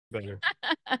Better.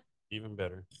 Even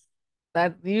better.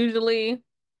 That's usually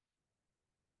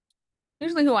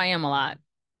who I am a lot,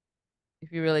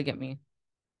 if you really get me.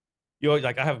 You always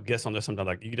like I have guests on there sometimes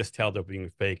like you can just tell they're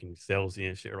being fake and salesy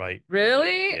and shit, right?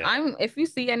 Really? Yeah. I'm if you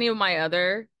see any of my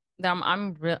other them,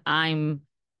 I'm real I'm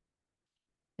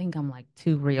think I'm like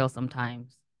too real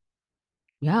sometimes.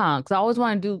 Yeah, because I always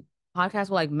want to do podcasts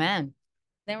with like men.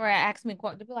 They were ask me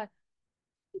they'd be like,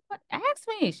 what ask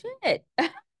me? Shit.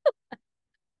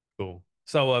 Cool.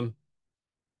 So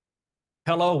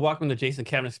hello, welcome to Jason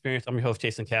Cavness Experience. I'm your host,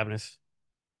 Jason Cavness.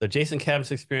 The Jason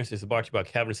Cavness Experience is brought to you by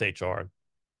Cavness HR.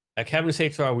 At Cavness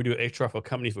HR, we do HR for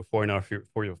companies with 40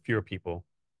 or fewer people.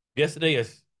 Yesterday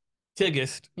is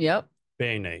Tigest Yep.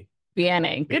 Beyene.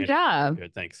 Beyene. Good job.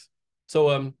 Good, thanks.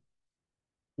 So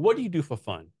what do you do for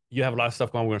fun? You have a lot of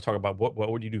stuff going on. We're gonna talk about what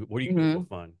would you do? What do you do for hmm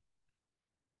fun?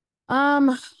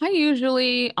 I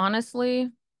usually, honestly,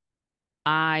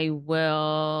 I'm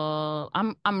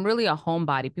really a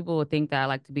homebody. People would think that I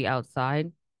like to be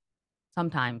outside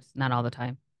sometimes, not all the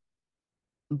time.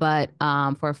 But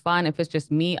for fun, if it's just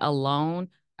me alone,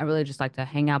 I really just like to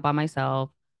hang out by myself.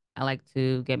 I like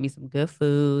to get me some good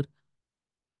food,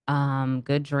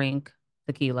 good drink,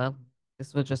 tequila.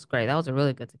 This was just great. That was a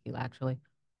really good tequila, actually.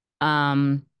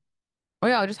 Um, or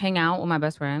yeah, I'll just hang out with my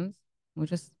best friends. We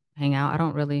just hang out. I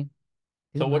don't really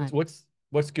do So much.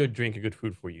 what's good drink and good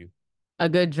food for you? A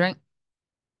good drink.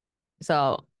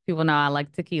 So people know I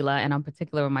like tequila, and I'm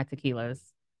particular with my tequilas.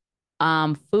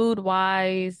 Food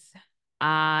wise,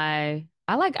 I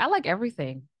like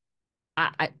everything.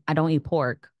 I don't eat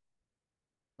pork.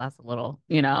 That's a little,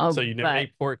 So you never but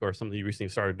ate pork or something you recently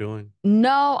started doing?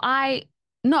 no,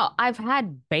 I've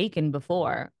had bacon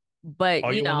before, but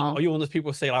Are you one of those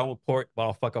people who say I want pork, but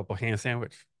I'll fuck up a ham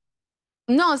sandwich?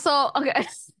 no, so okay.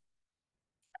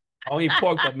 I don't eat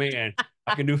pork, but man,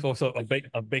 I can do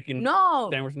a bacon No,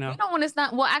 sandwich now. when it's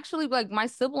not, well, actually, like my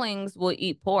siblings will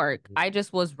eat pork. I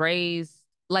just was raised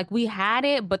like we had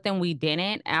it, but then we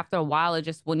didn't. After a while, it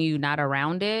just when you're not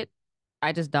around it,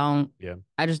 I just don't, Yeah.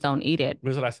 I just don't eat it.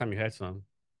 When's the last time you had some?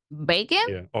 Bacon?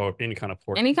 Yeah. Or any kind of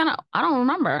pork? Any kind of, I don't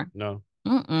remember. No.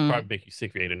 Mm-mm. Probably make you sick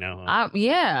if you ate it now, huh?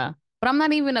 Yeah, but I'm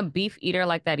not even a beef eater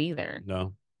like that either.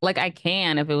 No. Like I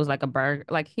can if it was like a burger,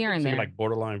 like here and So you're there. like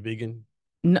borderline vegan?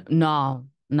 No,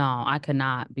 I could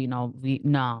not be no.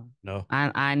 No.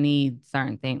 I need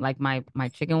certain things like my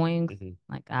chicken wings. Hmm.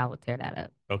 Like I would tear that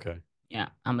up. Okay. Yeah,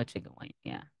 I'm a chicken wing.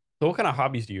 Yeah. So what kind of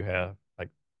hobbies do you have?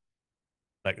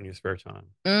 Like in your spare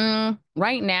time?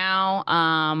 Right now,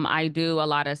 I do a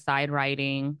lot of side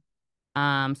writing.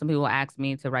 Some people ask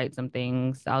me to write some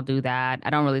things. I'll do that. I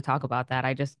don't really talk about that.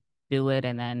 I just do it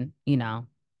and then,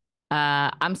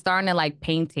 I'm starting to like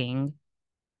painting.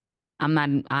 I'm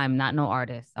not no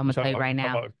artist. I'm gonna So tell you right how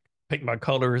now. about pick my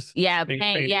colors, Yeah, paint.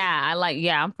 paint it?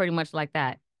 Yeah, I'm pretty much like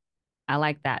that. I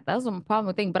like that. That's a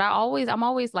problem thing. But I'm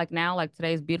always like now, like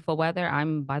today's beautiful weather.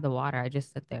 I'm by the water. I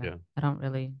just sit there. Yeah. I don't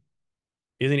really.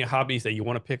 Is there any hobbies that you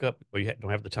want to pick up, but you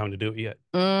don't have the time to do it yet?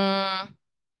 Mm,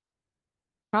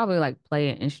 Probably like play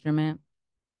an instrument.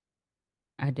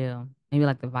 I do. Maybe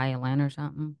like the violin or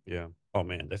something. Yeah. Oh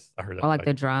man, that's I heard Or that like like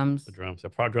the the drums. drums. The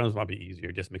probably drums might be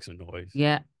easier, just make some noise.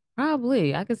 Yeah,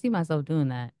 probably. I could see myself doing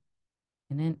that.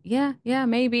 And then yeah,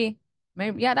 maybe.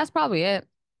 Maybe yeah, that's probably it.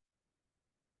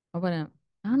 Or what I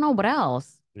don't know what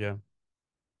else. Yeah.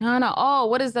 I don't know. Oh,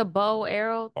 what is the bow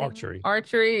arrow thing? Archery.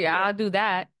 Archery. Yeah, I'll do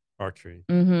that. Archery.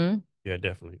 Mm-hmm. Yeah,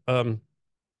 definitely.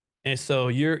 And so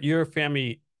your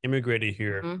family immigrated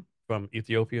here Mm-hmm. from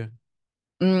Ethiopia.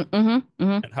 Mm-hmm. Mm-hmm.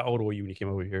 And how old were you when you came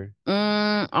over here?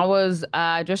 I was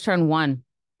just turned one.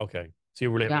 Okay. So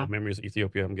you really have no Yeah. memories of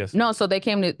Ethiopia, I'm guessing. No, so they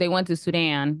went to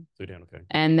Sudan Sudan, okay.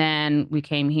 and then we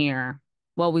came here.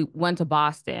 Well, we went to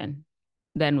Boston,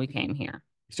 then we came here.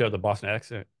 You still have the Boston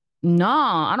accent? No,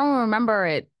 I don't remember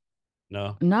it.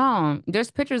 No. No,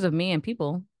 there's pictures of me and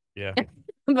people, Yeah.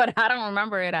 but I don't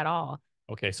remember it at all.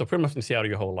 Okay. So pretty much in Seattle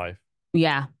your whole life.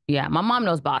 Yeah, yeah. My mom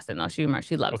knows Boston though. She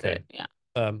loves Okay. it. Yeah.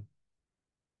 Um,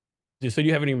 so do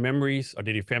you have any memories or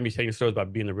did your family tell you stories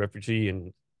about being a refugee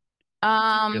in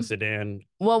Um, Sudan?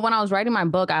 well, when I was writing my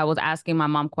book, I was asking my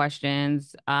mom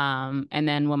questions. And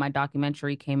then when my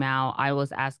documentary came out, I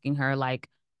was asking her like,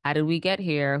 how did we get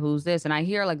here? Who's this? And I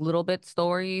hear like little bit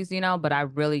stories, but I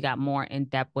really got more in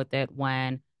depth with it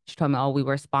when she told me, oh, we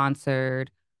were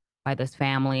sponsored by this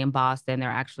family in Boston. There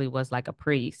actually was like a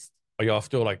priest. Are y'all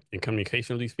still like in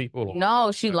communication with these people or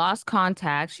No, she lost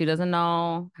contact. She doesn't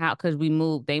know how because we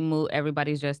moved. They moved.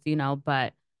 Everybody's just,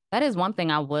 but that is one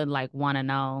thing I would like want to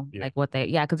know, yeah. like what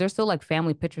yeah, because there's still like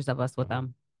family pictures of us with Uh-huh.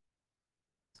 them.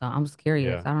 So I'm just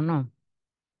curious. Yeah. I don't know.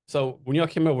 So when y'all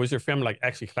came over, was your family like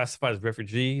actually classified as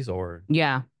refugees or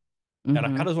Yeah. And like,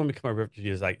 how Hmm. does one become a refugee?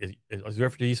 Is like is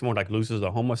refugee someone like loses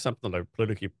a home or something, like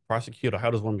politically prosecuted? Or how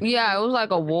does one become? Yeah, it was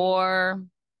like a war.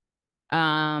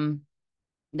 Um,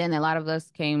 then a lot of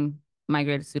us came,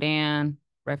 migrated to Sudan,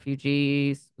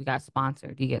 refugees. We got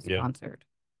sponsored. You get Yeah. sponsored,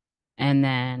 and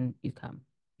then you come.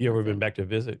 You ever That's been it. back to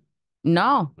visit?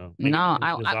 No, No. no.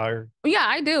 Any desire? Yeah,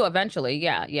 I do eventually.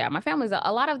 Yeah, yeah. My family's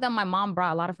a lot of them. My mom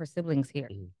brought a lot of her siblings here,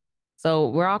 Mhm. so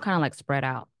we're all kind of like spread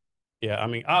out. Yeah. I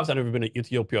mean, obviously, I've never been to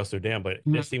Ethiopia or Sudan, but it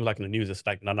Mhm. seems like in the news, it's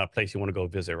like not a place you want to go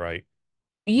visit, right?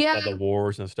 Yeah, All the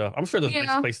wars and stuff. I'm sure there's nice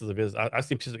yeah. places to visit. I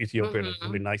see pictures of Ethiopia and it's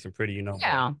really Hmm. nice and pretty, but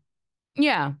Yeah,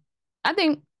 yeah. I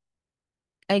think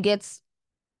it gets,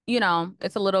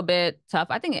 it's a little bit tough.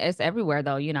 I think it's everywhere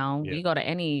though. yeah. You go to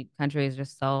any country, it's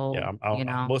just Yeah,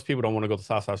 so, most people don't want to go to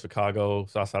South Side of Chicago,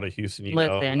 South Side of Houston,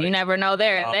 listen, you like never know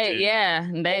there. They, Compton,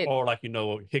 yeah, they, or like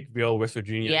Hickville, West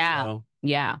Virginia, yeah,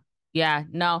 yeah, yeah.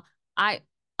 No, I,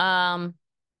 um,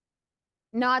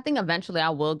 no, I think eventually I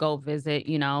will go visit,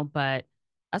 but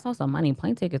that's also money.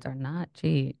 Plane tickets are not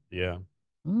cheap. Yeah,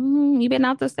 You been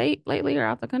out the state lately or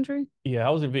out the country? yeah.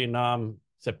 I was in Vietnam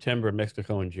September,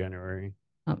 Mexico in January.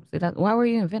 Oh, see that. Why were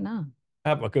you in Vietnam? I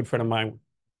have a good friend of mine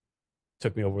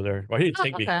took me over there. Well, he didn't Oh,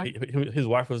 take me. okay. His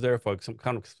wife was there for some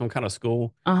kind of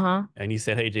school, Uh-huh. and he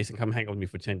said, "Hey, Jason, come hang out with me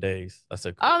for 10 days." I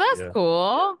said, Oh, "Cool, that's yeah."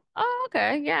 cool. Oh,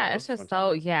 okay. Yeah, Yeah, it it's was a fun just time.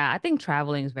 so, yeah, I think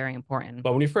traveling is very important.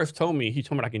 But when he first told me, he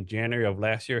told me like in January of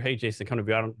last year, "Hey, Jason, come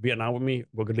to Vietnam with me.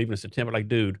 We're gonna leave in September." Like,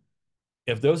 dude,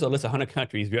 if there was a list of 100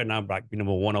 countries, Vietnam would like be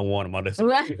number 101 on my list of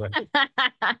countries,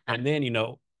 right? And then,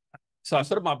 so I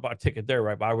set up my ticket there,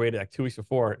 right? But I waited like 2 weeks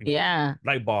before. Yeah.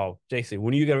 Light bulb, Jason,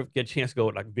 when you get a chance to go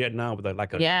like Vietnam with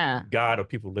like a Yeah. god of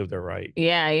people who live there, right?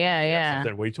 Yeah, yeah, Yeah, so I yeah.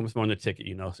 said way too much more on the ticket.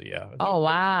 So yeah, Oh, yeah,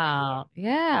 wow.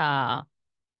 Yeah.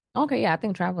 Okay, yeah, I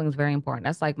think traveling is very important.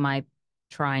 That's like my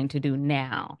trying to do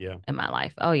now yeah. in my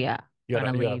life. Oh yeah,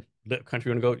 trying to You got leave. a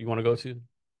country you want to go to?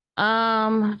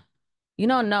 Um,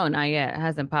 no, not yet. It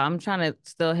hasn't popped. I'm trying to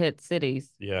still hit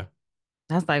cities. Yeah,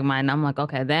 That's like mine. I'm like,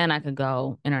 okay, then I could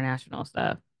go international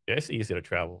stuff. yeah. It's easy to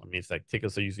travel. I mean, it's like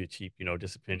tickets are usually cheap.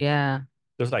 Just depending. Yeah.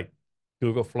 There's like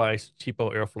Google flights,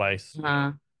 cheapo air flights.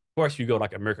 Uh, Of course, you go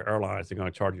like American Airlines, they're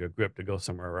going to charge you a grip to go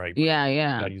somewhere, right? But yeah, you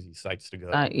got yeah. to use these sites to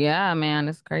go. Yeah, man,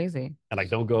 it's crazy. And like,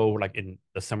 don't go like in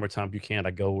the summertime. You can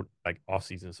like go like off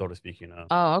season, so to speak.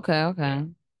 Oh, okay, Yeah, okay.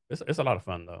 it's a lot of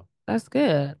fun though. That's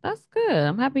good. That's good.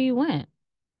 I'm happy you went.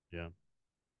 Yeah.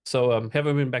 So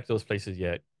haven't been back to those places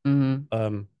yet. Hmm.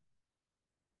 Um,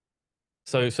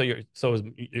 so you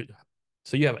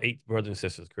have eight brothers and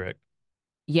sisters, correct?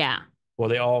 Yeah. Well,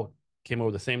 they all came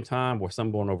over the same time, or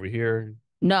some born over here.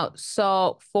 No,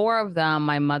 so four of them,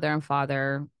 my mother and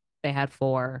father, they had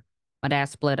four. My dad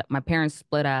split up, my parents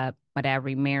split up, my dad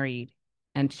remarried,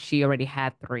 and she already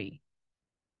had three.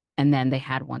 And then they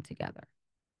had one together.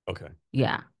 Okay.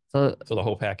 Yeah. So So the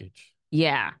whole package.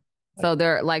 yeah. Like, So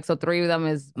they're like, so three of them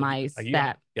is my you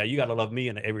got, step. yeah, you got to love me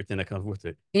and everything that comes with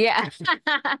it. Yeah.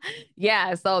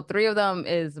 Yeah. So three of them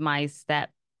is my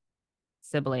step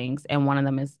siblings, and one of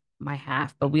them is my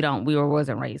half, but we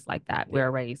wasn't raised like that. We Yeah.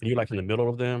 were raised And you like like in the middle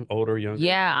of them, older, younger?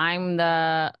 yeah, I'm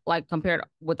the like compared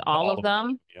with all All of of them.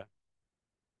 them. Yeah.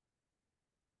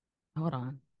 Hold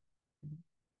on.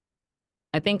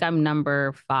 I think I'm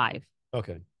number five.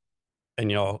 Okay. And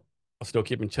y'all are still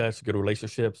keeping touch, good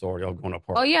relationships, or y'all going Oh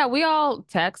apart? yeah, we all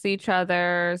text each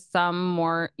other. Some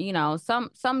more,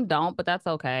 some don't, but that's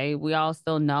okay. We all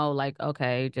still know, like,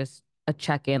 okay, just a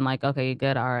check-in, like, okay, you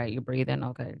good, all right, you breathing,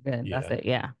 okay, good. That's Yeah. it.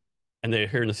 Yeah. And they're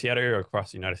here in the Seattle area or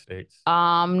across the United States?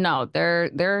 No,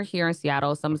 they're here in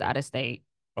Seattle. Some's Okay. out of state.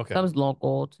 Okay. Some's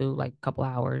local too, like a couple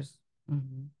hours.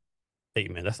 Hmm. Hey,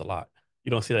 man, that's a lot.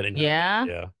 You don't see that enough. Yeah.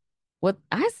 Yeah. What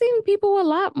I seen people a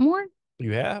lot more.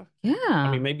 You have? I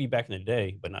Yeah. mean, maybe back in the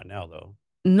day, but not now, though.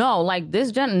 No, like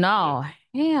this Yeah. no,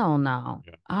 hell no.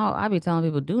 Yeah. I be telling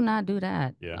people, do not do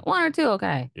that. Yeah. One or two,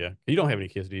 okay. Yeah. You don't have any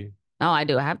kids, do you? No, I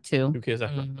do. I have two. 2 kids?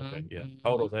 Okay. Yeah.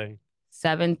 How old Mhm. are they?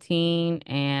 17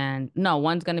 and no,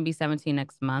 one's gonna be 17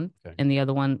 next month, Okay. and the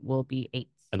other one will be 8.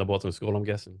 And they're both in school, I'm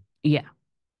guessing. Yeah.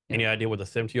 Any Yeah. idea what the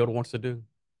 70-year-old wants to do?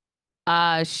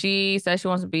 She says she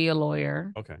wants to be a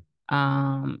lawyer. Okay.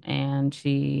 And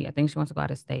I think she wants to go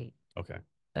out of state, Okay.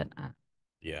 but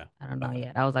Yeah. I don't know Uh,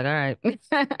 yet. I was like, all right.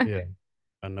 yeah.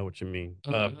 I know what you mean.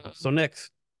 So Mhm.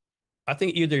 next, I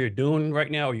think either you're doing right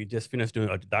now or you just finished doing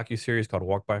a docu-series called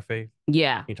Walk by Faith.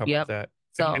 Yeah. Can you talk about Yep. that? And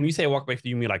So when you say walk by faith, do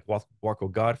you mean like walk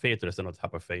with God faith or just another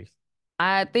type of faith?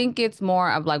 I think it's more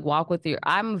of like walk with your.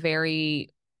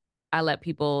 I let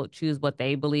people choose what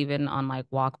they believe in on like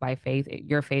walk by faith.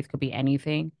 Your faith could be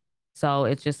anything. So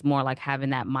it's just more like having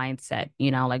that mindset,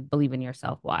 like believe in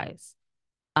yourself wise.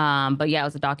 But yeah, it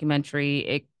was a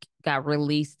documentary. got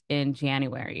released in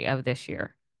January of this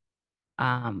year.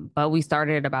 But we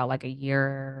started about like a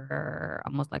year,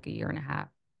 almost like a year and a half.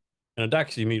 And a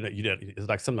doc, you mean like you did, it's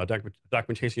like something,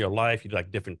 documentation of your life. You do like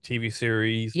different TV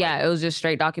series, like, Yeah, it was just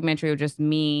straight documentary of just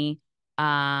me,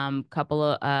 couple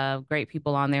of great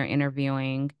people on there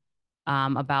interviewing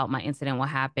about my incident, what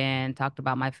happened, talked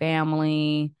about my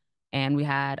family, and we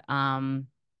had a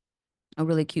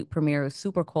really cute premiere. It was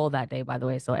super cold that day, by the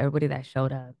way. So everybody that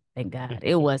showed up, thank God.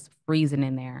 It was freezing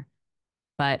in there.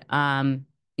 But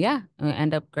yeah, it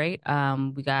ended up great.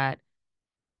 We got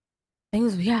I think it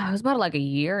was yeah, it was about like a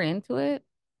year into it.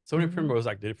 so when it Hmm premiere was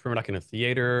like, did it premiere like in a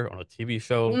theater, on a TV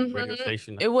show, radio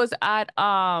station? It was at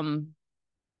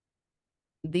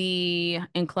the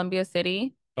in Columbia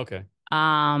City. Okay.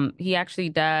 He actually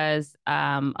does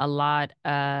a lot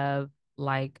of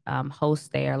like hosts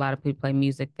there. A lot of people play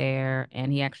music there,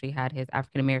 and he actually had his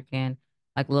African American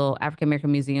like little African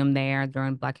American museum there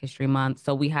during Black History Month.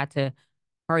 So we had to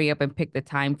hurry up and pick the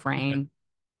time frame.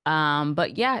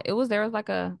 But yeah, it was there was like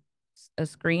a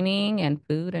screening and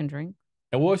food and drink.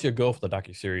 And what was your goal for the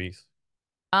docuseries?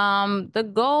 The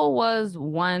goal was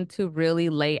one to really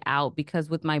lay out because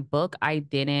with my book, I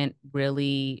didn't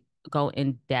really go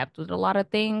in depth with a lot of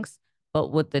things,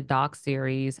 but with the doc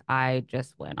series, I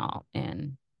just went all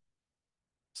in.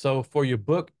 So for your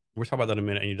book, we'll talk about that in a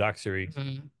minute, in your doc series,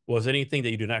 Mhm. was anything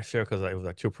that you did not share because it was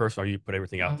like too personal, or you put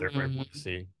everything out there for everyone to Mhm.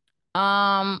 see?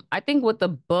 I think with the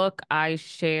book, I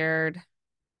think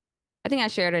I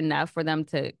shared enough for them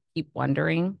to keep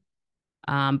wondering.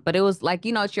 But it was like,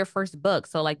 it's your first book,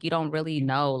 so like you don't really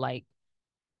know like,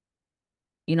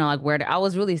 like I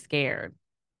was really scared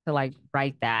to like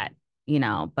write that,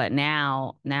 but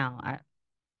now I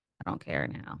don't care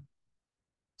now.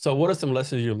 So what are some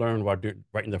lessons you learned while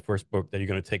writing the first book that you're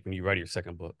going to take when you write your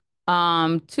second book?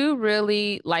 To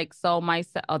really like,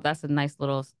 oh, that's a nice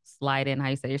little slide in how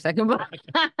you say your second book.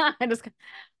 I just,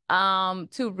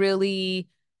 to really,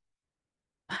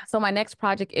 so my next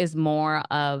project is more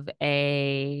of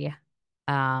like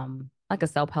a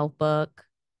self-help book,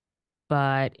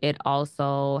 but it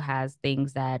also has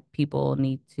things that people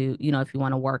need to, if you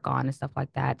want to work on and stuff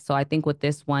like that. So I think with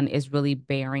this one is really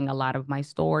bearing a lot of my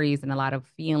stories and a lot of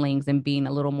feelings and being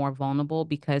a little more vulnerable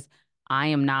because I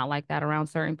am not like that around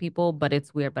certain people, but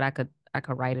it's weird, but I could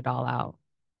write it all out.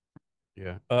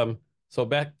 Yeah. So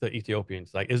back to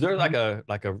Ethiopians, like, is there Mhm.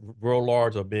 like a real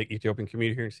large or big Ethiopian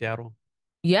community here in Seattle?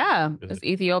 Yeah, Is it's it?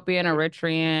 Ethiopian,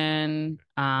 Eritrean,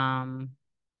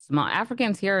 small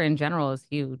Africans here in general is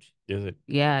huge. Is it?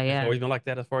 Yeah, It's yeah. always been like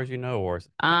that as far as you know, or is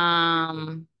it?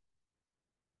 Um,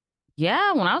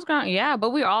 yeah, when I was growing, yeah, but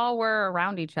we all were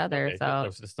around each other. Okay, so So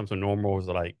it's just something normal. Is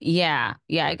like, yeah,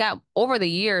 yeah. okay, It got over the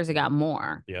years, it got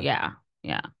more. yeah, Yeah,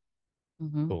 yeah.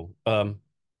 hmm cool.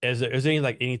 Is there any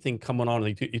like anything coming on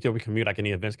in the Ethiopian community, like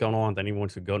any events going on that anyone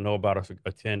should go know about or should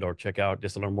attend or check out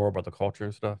just to learn more about the culture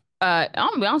and stuff? I'm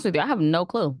gonna be honest with you, I have no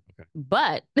clue, Okay.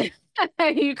 but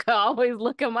you could always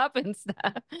look them up and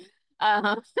stuff.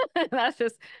 Uh, that's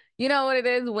just, you know what it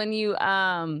is when you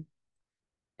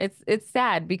it's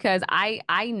sad because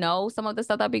I know some of the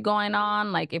stuff that be going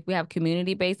on, like if we have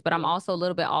community based, but I'm also a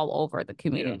little bit all over the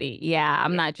community. Yeah,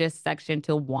 I'm Yeah. not just sectioned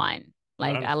to one. I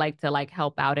Like I understand. like to like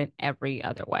help out in every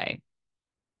other way.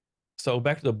 So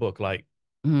back to the book, like,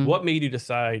 hmm what made you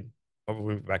decide? Oh,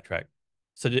 we backtrack.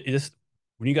 So this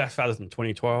when you guys filed this in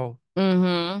 2012,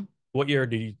 hmm what year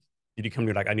did you come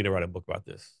to like I need to write a book about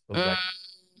this? It was Mm. like,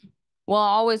 Well, I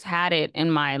always had it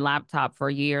in my laptop for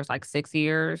years, like 6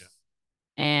 years. yeah.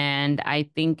 And I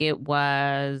think it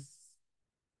was,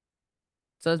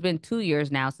 so it's been 2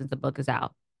 years now since the book is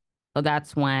out. So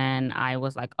that's when I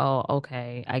was like, oh,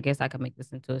 okay, I guess I could make this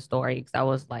into a story. Because I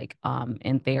was like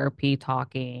in therapy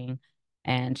talking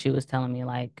and she was telling me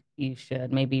like you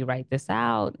should maybe write this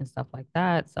out and stuff like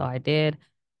that. So I did.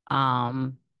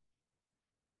 Um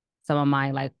some of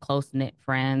my like close knit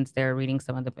friends, they were reading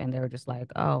some of the and they were just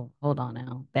like, oh, hold on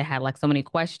now. They had like so many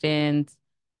questions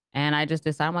and I just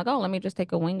decided I'm like, oh, let me just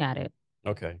take a wing at it.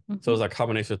 Okay. So Mhm. it's like a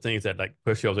combination of things that like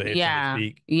push you over the edge, so to Yeah.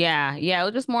 speak. Yeah. Yeah. It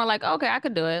was just more like, okay, I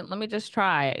could do it. Let me just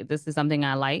try. This is something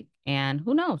I like. And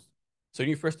who knows? So when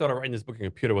you first started writing this book on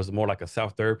your computer, was it more like a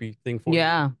self therapy thing for you?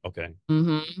 Yeah. Okay.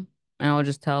 Mm-hmm. And I would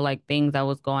just tell like things that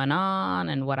was going on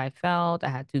and what I felt. I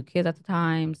had 2 kids at the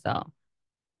time. So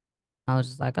I was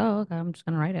just like, oh, okay, I'm just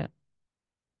gonna write it.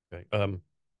 Okay.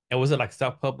 And was it like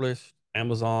self-published,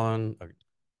 Amazon? Like,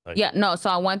 Yeah, no, so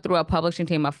I went through a publishing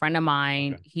team. A friend of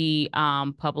mine, okay. he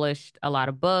published a lot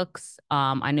of books.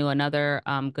 I knew another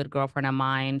good girlfriend of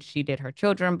mine, she did her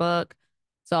children book.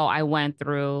 So I went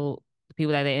through the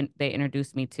people that they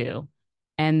introduced me to.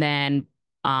 And then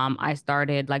I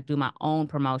started like do my own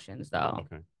promotions though.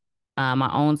 Okay. My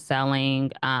own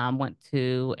selling. Went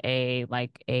to a what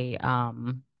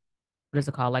is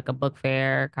it called? Like a book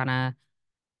fair kind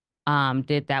of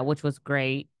did that, which was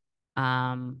great.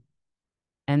 Um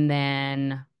and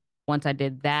then once I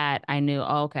did that, I knew,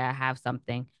 oh, okay, I have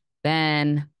something.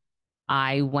 Then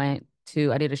I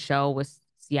did a show with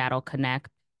Seattle Connect,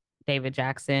 David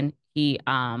Jackson. He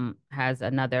has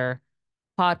another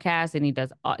podcast and he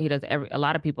does a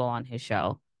lot of people on his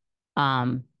show.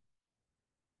 Um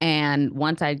and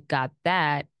once I got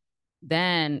that,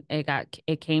 then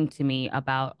it came to me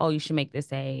about, oh, you should make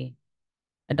this a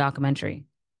documentary.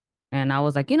 And I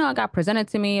was like, I got presented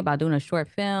to me about doing a short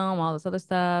film, all this other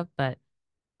stuff, but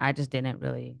I just didn't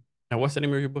really And what's the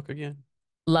name of your book again?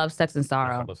 love Sex and That's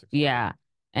Sorrow. Love Six Sorrow. Yeah.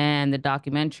 And the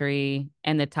documentary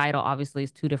and the title obviously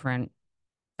is two different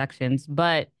sections,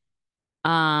 but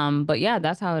yeah,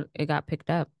 that's how it got picked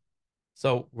up.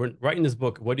 So when writing this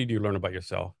book, what did you learn about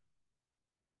yourself?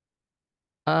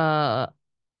 Uh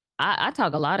I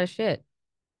talk a lot of shit.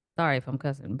 Sorry if I'm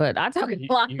cussing, but I talk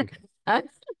a lot. You I,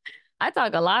 I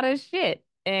talk a lot of shit.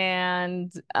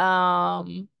 And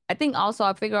I think also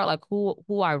I figure out like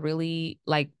who I really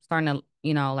like starting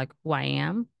to, like who I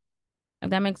am, if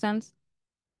that makes sense.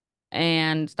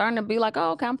 And starting to be like,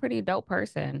 oh, okay, I'm a pretty dope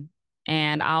person.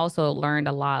 And I also learned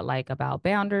a lot like about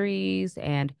boundaries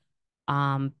and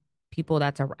um people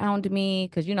that's around me.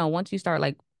 Cause once you start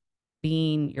like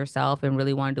being yourself and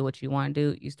really want to do what you want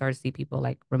to do, you start to see people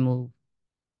like remove.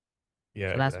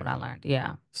 Yeah, So that's what I exactly. learned.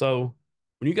 Yeah. So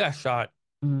when you got shot,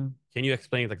 Hmm. can you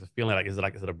explain like the feeling? Like is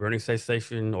it a burning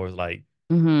sensation or is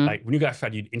Hmm. like when you got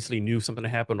shot, you instantly knew something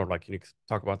had happened, or like can you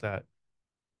talk about that?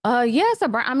 Yes,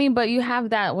 I mean, but you have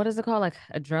that, what is it called? Like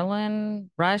adrenaline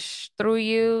rush through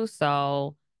you.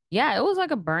 So yeah, it was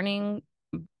like a burning,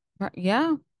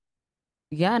 yeah.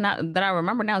 Yeah, not that I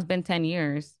remember now, it's been 10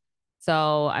 years.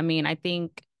 So, I mean, I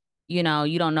think, you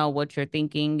don't know what you're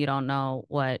thinking. You don't know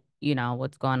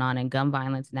what's going on in gun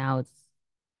violence now. It's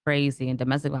crazy, and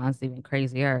domestic violence is even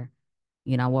crazier.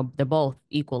 Well, they're both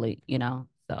equally.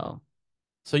 So,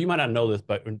 So you might not know this,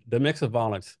 but the mix of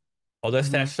violence, or the hmm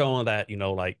stats showing that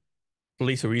like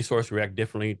police or resource react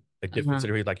differently, like different uh-huh.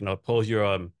 situations. Like suppose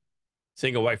you're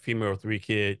single white female with three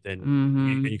kids, and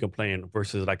Hmm. you complain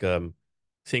versus like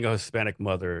single Hispanic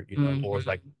mother, or it's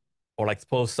like Hmm. or like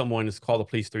suppose someone has called the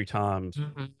police three times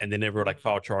Hmm. and they never like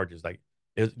file charges. Like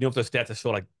if the stats that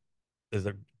show like there's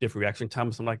a different reaction time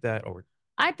or something like that, or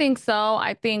I think so.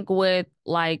 I think with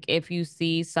like if you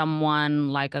see someone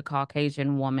like a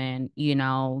Caucasian woman,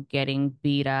 getting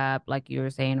beat up, like you were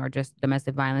saying, or just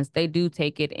domestic violence, they do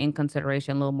take it in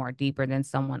consideration a little more deeper than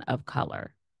someone of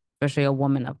color, especially a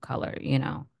woman of color.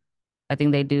 I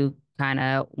think they do kind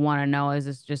of want to know, is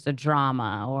this just a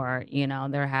drama or,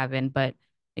 they're having, but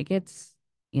it gets,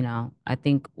 I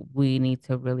think we need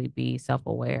to really be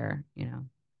self-aware.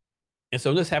 and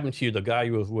so this happened to you. The guy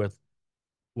you was with,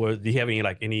 do you have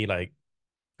any like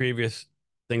previous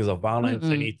things of violence?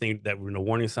 Mm-mm. Anything that were a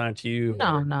warning sign to you?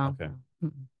 No, Or no, okay, no.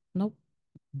 Mm-mm. Nope.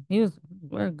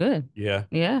 We're good. yeah,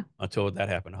 Yeah. until that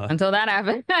happened, huh? Until that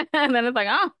happened. And then it's like,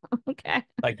 oh, okay.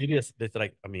 Like you just it's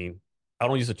like I mean, I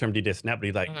don't use the term did this snap,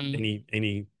 but like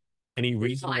Mhm. any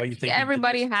reason Well, why I you think think he did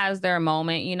everybody this? has their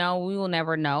moment, we will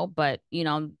never know, but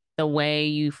the way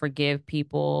you forgive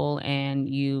people and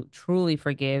you truly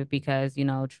forgive because,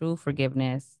 true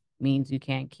forgiveness means you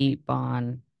can't keep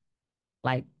on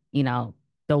like,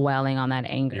 dwelling on that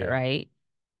anger, Yeah. right?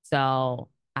 So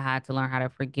I had to learn how to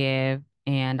forgive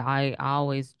and I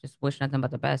always just wish nothing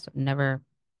but the best. Never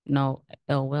no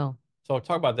ill will. So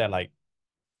talk about that. Like,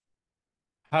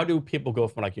 how do people go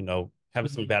from like having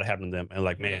something Hmm. bad happen to them and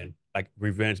like man, like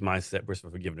revenge mindset versus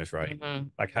forgiveness, right? Hmm.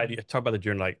 Like, how do you talk about the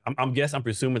journey? Like, I'm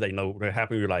presuming that when it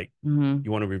happened, you're like Hmm.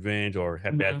 you want to revenge or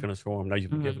have bad Hmm. feelings for them. Now you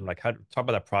forgive them. Hmm. Like, how talk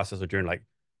about that process or journey? Like,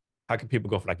 how can people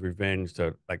go from like revenge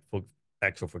to like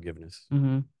actual forgiveness?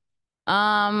 Hmm.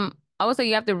 I would say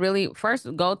you have to really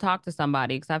first go talk to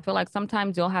somebody because I feel like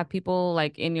sometimes you'll have people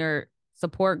like in your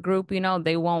support group,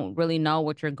 they won't really know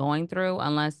what you're going through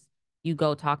unless you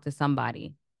go talk to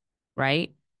somebody,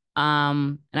 right?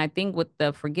 And I think with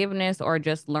the forgiveness or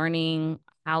just learning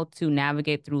how to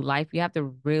navigate through life, you have to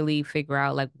really figure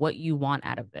out like what you want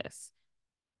out of this.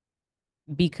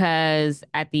 Because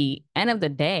at the end of the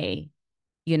day,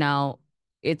 you know,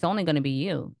 it's only going to be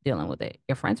you dealing with it.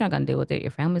 Your friends aren't going to deal with it.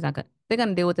 Your family's not going to, they're going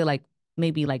to deal with it like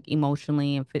maybe like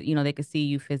emotionally and, they could see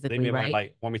you They physically, may might right?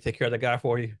 like want me to take care of the guy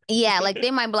for you. Yeah, like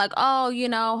they might be like, oh,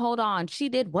 hold on. She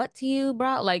did what to you,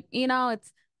 bro? Like,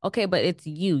 it's okay, but it's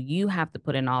you. You have to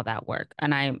put in all that work.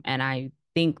 And I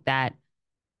think that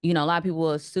You know, a lot of people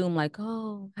will assume like,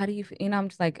 oh, how do you, you know, I'm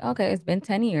just like, okay, it's been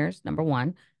 10 years, number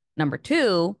one. Number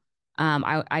two,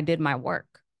 I did my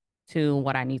work to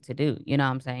what I need to do. You know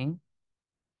what I'm saying?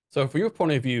 So from your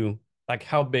point of view, like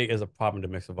how big is a problem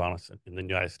domestic violence in the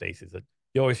United States? Is it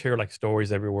you always hear like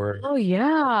stories everywhere? Oh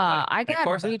yeah. I Like, of got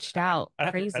course, reached out I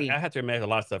crazy. have to imagine a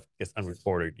lot of stuff gets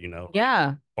unreported, you know,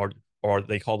 Yeah. or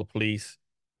they call the police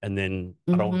and then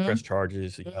I don't want to press Hmm.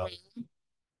 charges, you know.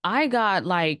 I got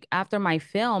like after my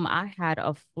film, I had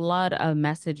a flood of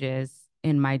messages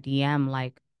in my DM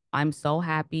like, I'm so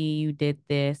happy you did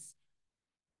this.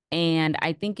 And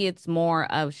I think it's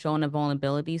more of showing a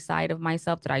vulnerability side of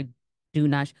myself that I do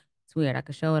not. It's weird. I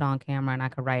could show it on camera and I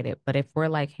could write it, but if we're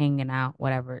like hanging out,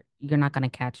 whatever, you're not gonna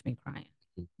catch me crying.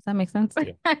 Does that make sense?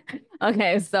 Yeah.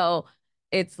 Okay, so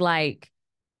it's like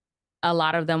a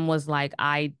lot of them was like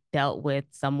I dealt with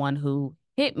someone who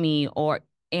hit me or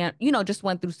and you know just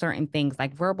went through certain things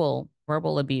like verbal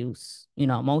abuse, you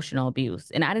know, emotional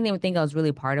abuse. And I didn't even think I was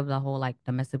really part of the whole like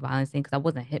domestic violence thing because I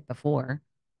wasn't hit before,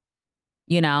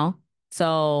 you know?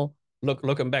 So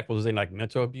Looking back, was it like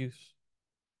mental abuse?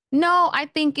 no, I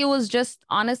think it was just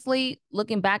honestly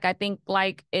looking back, I think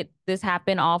like this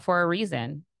happened all for a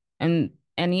reason. And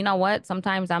you know what?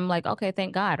 Sometimes I'm like, okay,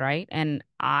 thank God, right? And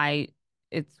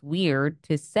it's weird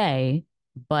to say,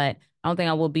 but I don't think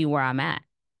I will be where I'm at.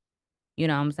 You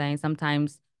know what I'm saying?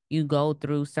 Sometimes you go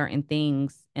through certain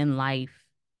things in life,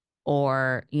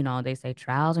 or, you know, they say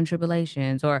trials and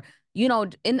tribulations, or, you know,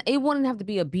 and it wouldn't have to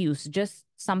be abuse, just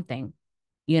something,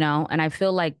 you know? And I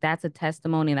feel like that's a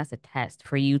testimony and that's a test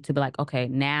for you to be like, okay,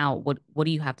 now what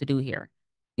do you have to do here?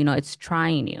 You know, it's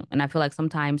trying you. And I feel like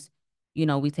sometimes, you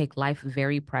know, we take life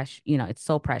very precious, you know, it's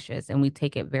so precious and we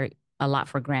take it a lot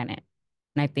for granted.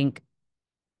 And I think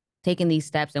taking these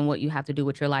steps and what you have to do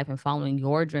with your life and following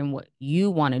your dream, what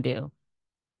you want to do,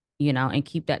 you know, and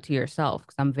keep that to yourself.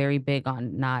 Cause I'm very big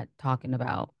on not talking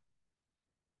about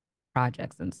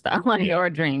projects and stuff like Yeah. or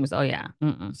dreams. Oh yeah.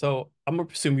 Mm-mm. So I'm gonna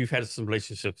presume you've had some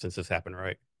relationships since this happened,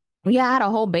 right? Yeah, I had a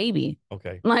whole baby.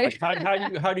 Okay. Like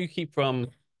Like, how do you keep from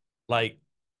like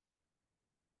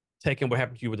taking what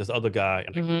happened to you with this other guy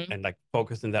hmm and like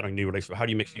focusing that on your new relationship? How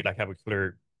do you make sure you like have a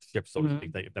clear ship, so to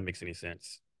speak, hmm if that makes any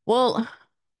sense? Well,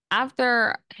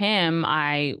 after him,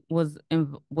 I was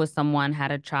with someone,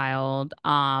 had a child.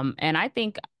 And I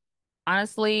think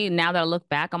honestly, now that I look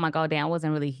back, I'm like, oh damn, I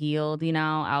wasn't really healed, you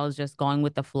know. I was just going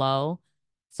with the flow.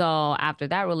 So after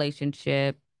that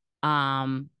relationship,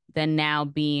 then now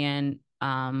being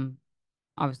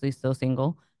obviously still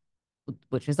single,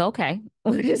 which is okay.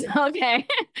 Which is okay.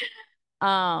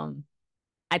 Um,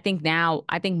 I think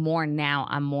more now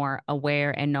I'm more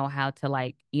aware and know how to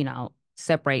like, you know,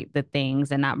 separate the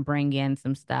things and not bring in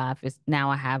some stuff. It's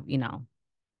now I have, you know,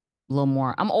 a little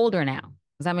more. I'm older now.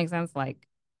 Does that make sense? Like,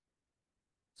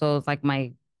 so it's like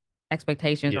my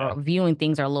expectations or Yeah. viewing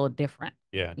things are a little different.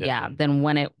 Yeah, Yeah, definitely. than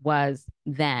when it was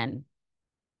then.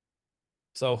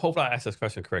 So hopefully I asked this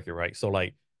question correctly, right? So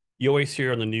like you always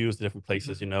hear on the news, different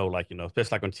places, Hmm. you know, like, you know,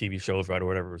 especially like on TV shows, right, or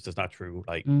whatever, it's just not true.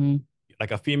 Hmm.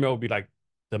 Like a female would be like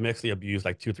domestically abused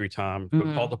like two, three times,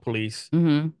 would call Hmm. the police,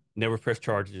 Hmm. never press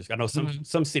charges. I know Hmm.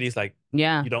 some cities like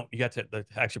Yeah. you have to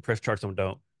actually press charge, some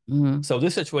don't. Hmm. So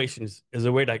this situation is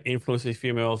a way to like influence these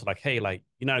females, like, hey, like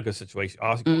you're not in a good situation.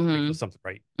 Obviously going through Hmm. something,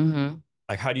 right? Hmm.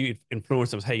 Like how do you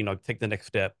influence them? Hey, you know, take the next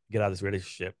step, get out of this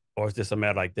relationship, or is this a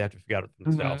matter like they have to figure out it for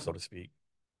themselves, so Hmm. to speak?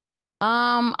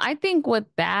 I think with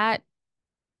that,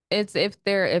 it's if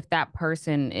that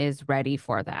person is ready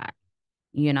for that.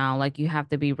 You know, like you have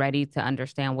to be ready to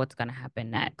understand what's going to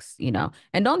happen next, you know.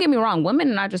 And don't get me wrong,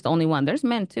 women are not just the only one. There's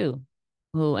men too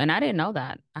who, and I didn't know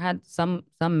that. I had some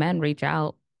men reach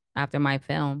out after my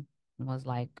film and was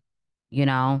like, you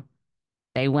know,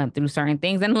 they went through certain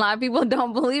things and a lot of people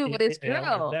don't believe it, but it's Yeah, with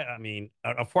true. that, I mean,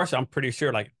 unfortunately, I'm pretty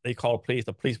sure like they call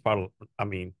the police probably, I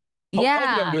mean, hope you don't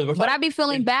Yeah, do it. But it's but like, I'd be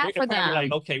feeling bad it for probably be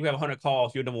like, them. okay, we have 100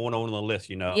 calls, you're number one on the list,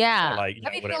 you know? So Yeah, like, you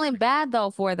I'd know, be whatever. feeling bad though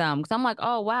for them because I'm like,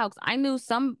 oh wow, 'cause I knew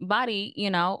somebody, you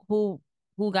know, who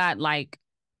got like,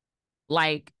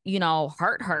 you know,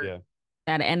 hurt Yeah.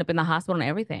 that end up in the hospital and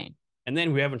everything. And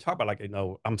then we haven't talked about like, you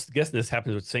know, I'm guessing this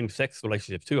happens with same sex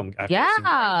relationships too. I have to assume,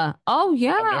 right? Yeah. Oh,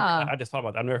 yeah. I just thought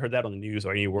about that. I've never heard that on the news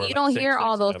or anywhere You like don't same hear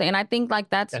all sex those stuff. things. And I think like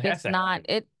that's That has just to not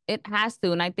happen. it has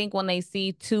to. And I think when they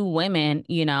see two women,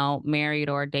 you know, married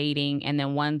or dating, and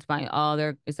then one's like, oh,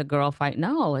 there it's a girl fight.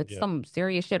 No, it's Yeah. some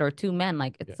serious shit. Or two men,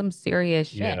 like it's Yeah. some serious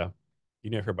shit. Yeah. You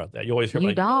never heard about that. You always hear You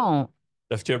like don't.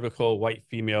 the typical white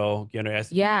female getting her ass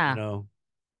beat, you Yeah. know?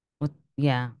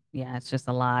 Yeah. Yeah. It's just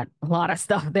a lot of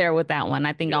stuff there with that one.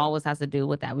 I think it Yeah. always has to do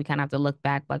with that. We kind of have to look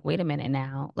back, like, wait a minute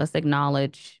now. Let's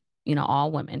acknowledge, you know,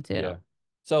 all women too. Yeah.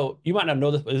 So you might not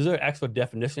know this, but is there an actual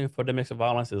definition for domestic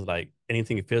violence? Is like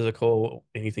anything physical,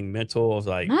 anything mental? Is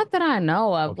like Not that I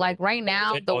know of. okay, Like right or is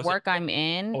now, it, the work I'm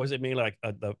in, or is it mean like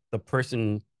the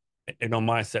person,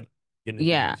 mindset getting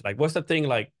yeah. abused? Like what's the thing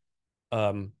like?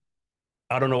 Um,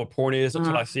 I don't know what porn is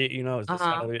until Uh-huh. I see it. Is this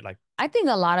kind Uh-huh. of it? Like I think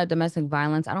a lot of domestic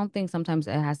violence, I don't think sometimes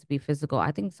it has to be physical.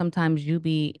 I think sometimes you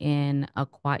be in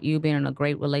a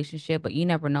great relationship, but you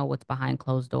never know what's behind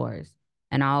closed doors.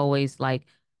 And I always like,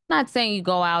 not saying you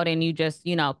go out and you just,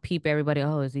 peep everybody.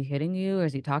 Oh, is he hitting you? Or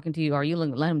is he talking to you? Or are you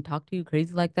let him talk to you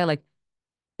crazy like that? Like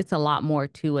it's a lot more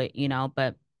to it.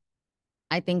 But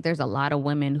I think there's a lot of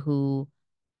women who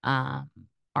um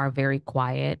are very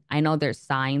quiet. I know there's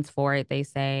signs for it, they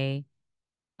say.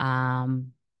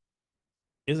 Um,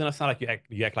 isn't it sound like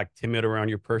you act like timid around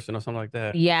your person or something like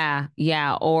that? Yeah,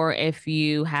 yeah. Or if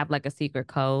you have like a secret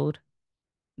code,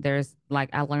 there's like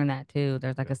I learned that too.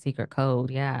 There's like Okay. a secret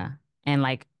code, yeah. And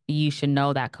like you should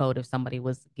know that code if somebody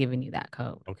was giving you that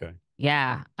code. Okay.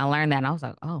 Yeah, I learned that and I was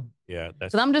like, oh. Yeah,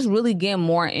 Because I'm that's just really getting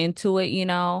more into it.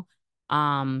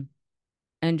 Um,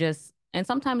 and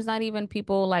sometimes not even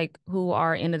people like who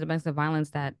are into domestic violence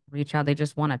that reach out, they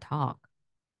just want to talk.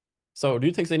 so. Do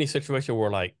you think there's any situation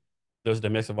where like there's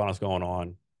domestic violence going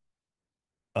on?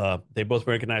 They both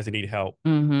recognize they need help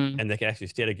Mm-hmm. and they can actually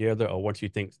stay together, or once you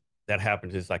think that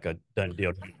happens, it's like a done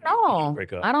deal. You No,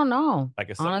 break up. I don't know. Like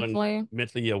if someone Honestly.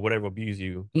 mentally or whatever abuse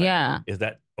you, like Yeah. is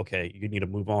that okay? You need to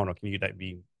move on, or can you like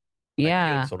be like healed,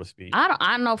 Yeah. so to speak?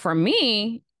 I know for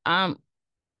me, that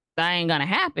ain't gonna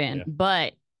happen. Yeah.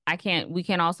 But we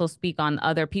can't also speak on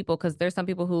other people because there's some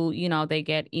people who, they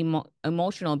get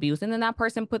emotional abuse and then that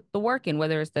person put the work in,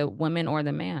 whether it's the woman or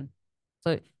the man.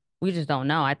 So we just don't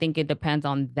know. I think it depends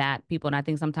on that people. And I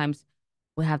think sometimes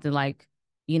we have to like,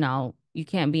 you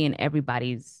can't be in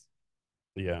everybody's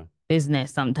Yeah.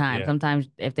 business sometimes. Yeah. Sometimes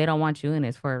if they don't want you in,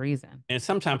 it's for a reason. And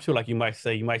sometimes too, like you might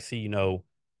see,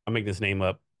 I make this name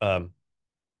up.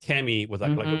 Tammy with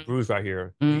like a Mm-hmm. bruise right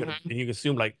here. Mm-hmm. And you can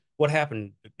assume like what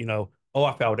happened, oh,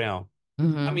 I fell down. I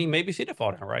Mm-hmm. mean, maybe she did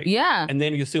fall down, right? Yeah. And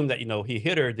then you assume that, he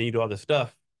hit her, then you do all this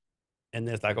stuff. And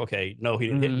then it's like, okay, no, he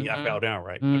didn't hit me. I Mm-hmm. fell down,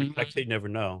 right? But like Mm-hmm. I say, you never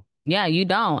know. Yeah, you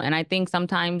don't. And I think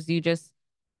sometimes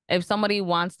if somebody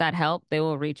wants that help, they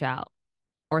will reach out.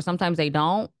 Or sometimes they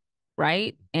don't,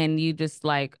 right? And you just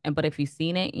like, but if you've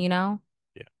seen it, Yeah.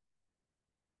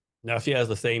 Now she has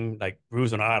the same like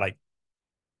bruise on her eye like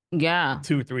yeah,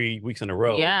 2, 3 weeks in a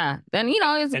row. yeah. Then, it's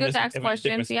And good it's to ask if it's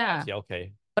different questions. spots, Yeah. yeah,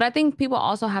 okay. But I think people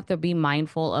also have to be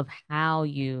mindful of how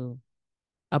you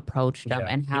approach them Yeah.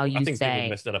 and how People I you think people say,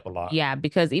 messed it up a lot. yeah,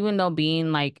 because even though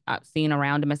being like seen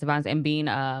around domestic violence and being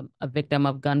a victim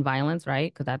of gun violence,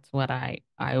 right? Because that's what I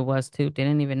was too.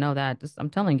 Didn't even know that. I'm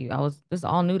telling you, this is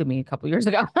all new to me a couple years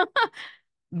ago.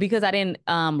 Because I didn't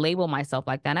label myself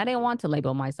like that. And I didn't want to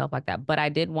label myself like that, but I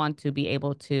did want to be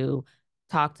able to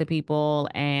talk to people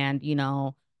and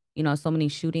so many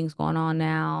shootings going on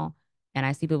now. And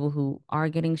I see people who are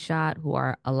getting shot, who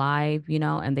are alive,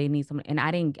 and they need someone. And I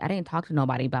didn't talk to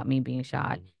nobody about me being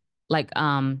shot. Mhm. Like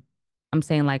I'm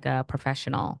saying like a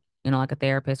professional, like a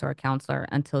therapist or a counselor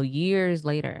until years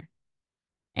later.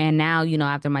 And now,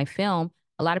 after my film,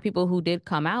 a lot of people who did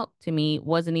come out to me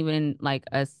wasn't even like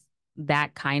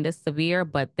that kind of severe,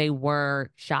 but they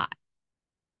were shot,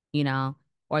 you know,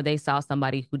 or they saw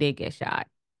somebody who did get shot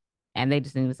and they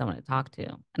just needed someone to talk to.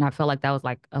 And I felt like that was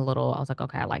like I was like,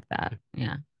 okay, I like that.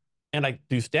 Yeah. And like,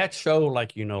 do stats show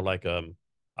like, like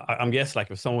I'm guessing like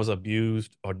if someone was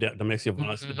abused or domestic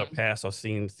violence in the Mhm. past or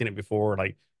seen it before,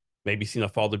 like maybe seen a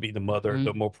father beat the mother,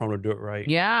 they're Mhm. more prone to do it, right?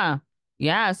 Yeah.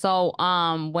 Yeah. So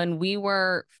when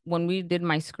we did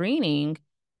my screening,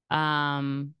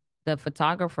 the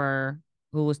photographer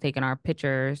who was taking our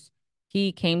pictures,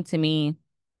 he came to me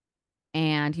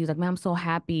and he was like, "Man, I'm so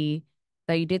happy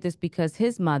that you did this because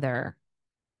his mother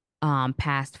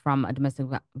passed from a domestic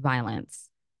violence."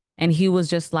 And he was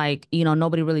just like,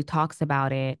 nobody really talks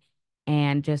about it.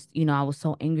 And just, I was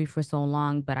so angry for so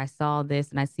long, but I saw this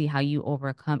and I see how you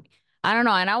overcome. I don't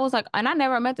know. And I was like, and I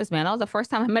never met this man. That was the first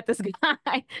time I met this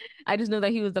guy. I just knew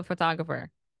that he was the photographer.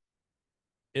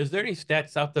 Is there any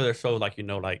stats out there that show like,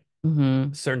 like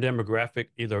Hmm. certain demographic,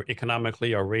 either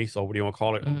economically or race or what do you want to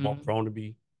call it, are more Hmm. prone to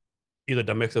be either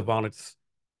domestic violence,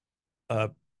 uh,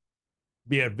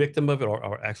 be a victim of it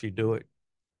or actually do it?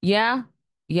 Yeah.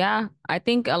 Yeah. I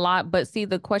think a lot. But see,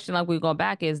 the question, like we go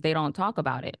back, is they don't talk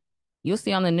about it. You'll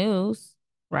see on the news,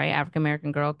 right? African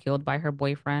American girl killed by her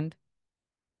boyfriend,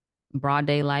 broad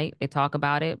daylight. They talk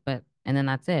about it, and then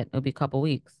that's it. It'll be a couple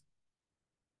weeks.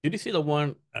 Did you see the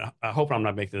one? I hope I'm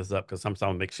not making this up because sometimes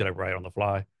I make shit up right on the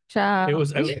fly. It Child.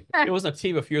 was it, it was a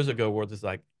TV a few years ago where this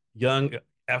like young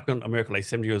African American, like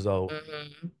 70 years old.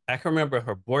 Mm-hmm. I can remember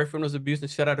her boyfriend was abusing the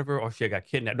shit out of her, or she got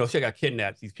kidnapped. No, she got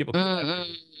kidnapped. These people kidnapped her,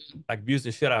 Mm-hmm. like abused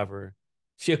the shit out of her.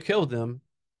 She'll kill them,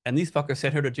 and these fuckers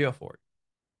sent her to jail for it.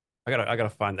 I gotta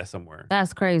find that somewhere.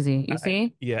 That's crazy. You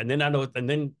see? Yeah, and then I know, and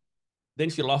then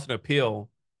she lost an appeal.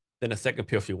 Then the second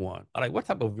appeal she won. I'm like, what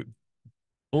type of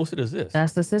bullshit is this?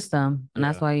 That's the system. And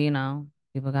that's Yeah, why,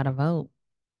 people gotta vote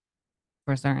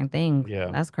for certain things. yeah,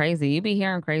 That's crazy. You be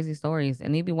hearing crazy stories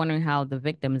and you be wondering how the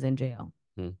victim's in jail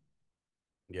hmm.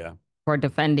 Yeah. for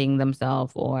defending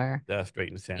themselves or, That's straight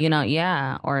insanity.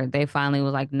 yeah. Or they finally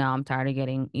was like, no, I'm tired of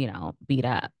getting, beat up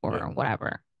Yeah, or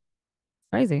whatever.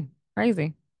 Crazy.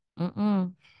 Crazy.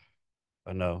 Mm-mm.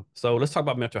 I know. So let's talk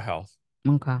about mental health.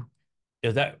 Okay.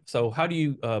 Is that so? How do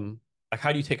you like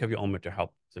how do you take care of your own mental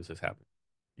health since this happened?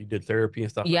 You did therapy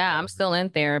and stuff like Yeah, that? I'm still in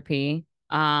therapy.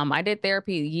 I did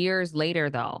therapy years later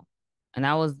though. And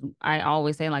I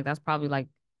always say like that's probably like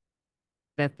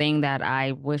the thing that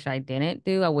I wish I didn't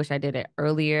do. I wish I did it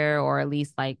earlier or at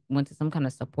least like went to some kind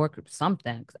of support group,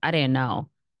 something, 'cause I didn't know.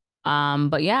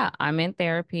 But yeah, I'm in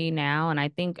therapy now and I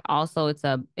think also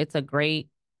it's a great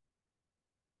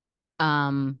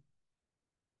um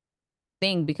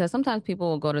thing because sometimes people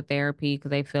will go to therapy because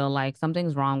they feel like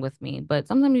something's wrong with me, but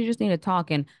sometimes you just need to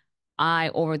talk. And I,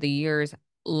 over the years,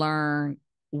 learn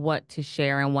what to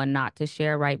share and what not to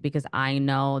share, right? Because I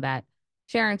know that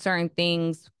sharing certain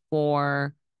things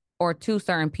for or to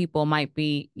certain people might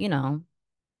be,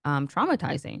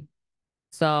 traumatizing.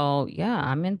 So yeah,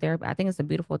 I'm in therapy. I think it's a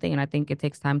beautiful thing, and I think it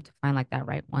takes time to find like that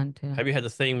right one too. Have you had the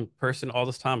same person all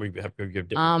this time, or you have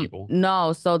different people?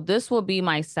 No, so this will be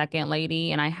my second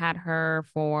lady, and I had her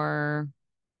for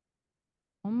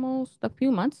almost a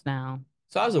few months now.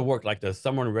 So how does it work? Like, does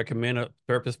someone recommend a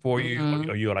therapist for you, Hmm.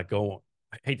 or you like go?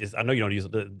 I hate this. I know you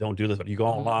don't do this, but you go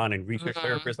online and research Hmm.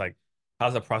 therapists. Like, how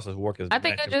does the process work? As I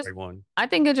think it matching the just, right one? I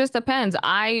think it just depends.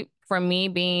 For me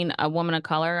being a woman of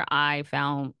color, I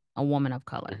found a woman of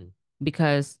color Hmm.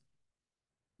 because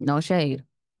no shade,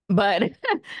 but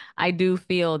I do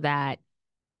feel that,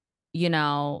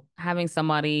 having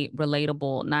somebody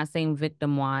relatable, not saying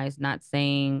victim wise, not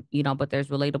saying, but there's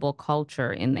relatable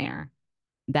culture in there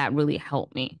that really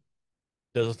helped me.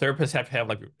 Does a therapist have to have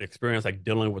like experience like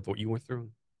dealing with what you went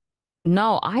through?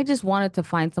 No, I just wanted to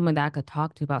find someone that I could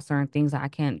talk to about certain things that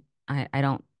I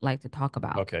don't like to talk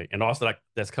about. Okay, and also like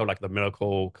that's kind of like the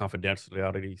medical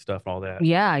confidentiality stuff and all that.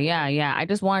 Yeah, yeah, yeah. I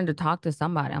just wanted to talk to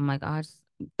somebody. I'm like,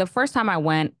 the first time I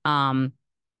went,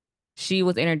 she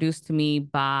was introduced to me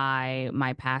by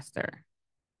my pastor.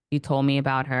 He told me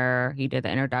about her. He did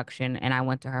the introduction, and I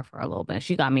went to her for a little bit.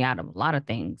 She got me out of a lot of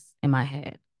things in my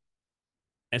head.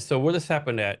 And so where this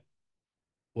happened at,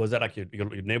 was that like your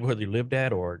neighborhood you lived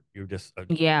at, or you just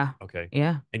Yeah, okay?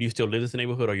 yeah. And you still live in this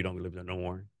neighborhood, or you don't live there no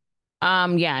more?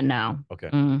 Yeah, no. Okay,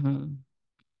 Hmm.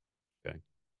 okay.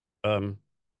 Um,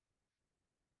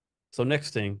 so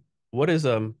next thing, what is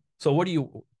so what do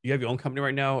you have your own company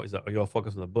right now? Are you all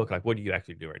focused on the book? Like, what do you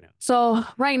actually do right now? So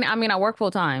right now, I mean, I work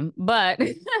full time, but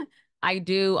I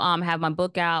do have my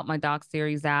book out, my doc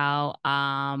series out,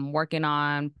 working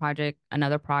on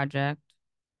another project.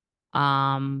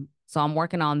 So I'm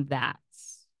working on that.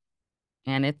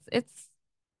 And it's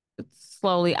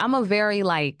slowly. I'm a very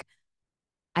like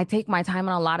I take my time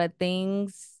on a lot of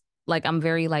things. Like I'm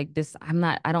very like this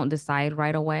I don't decide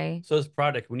right away. So this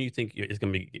project, when do you think it's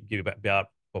going to be out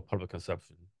for public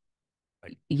consumption?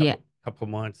 Like Yeah. couple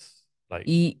months, like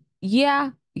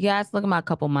Yeah. Yeah, it's looking about a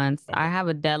couple months. I okay, have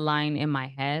a deadline in my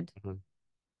head, mhm,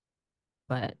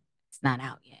 but it's not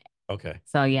out yet. okay.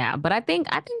 So yeah, but I think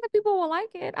the people will like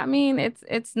it. I mean,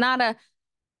 it's not a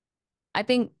I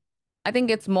think I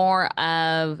think it's more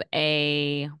of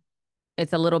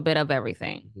it's a little bit of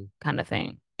everything Mhm. kind of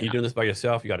thing, You doing this by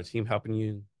yourself? You got a team helping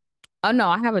you? Oh no,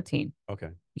 I have a team. Okay.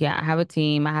 Yeah, I have a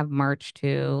team. I have merch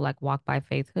too, like Walk by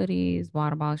Faith hoodies,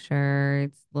 water bottle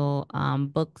shirts, little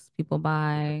books people Okay.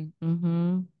 buy.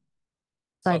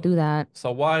 So I So do that.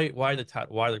 so why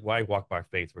the why walk by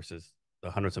faith versus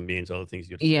the hundreds of millions of other things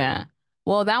you just said? Yeah.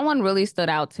 Well, that one really stood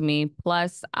out to me.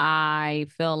 Plus, I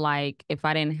feel like if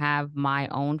I didn't have my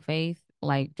own faith,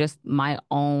 like just my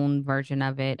own version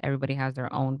of it, everybody has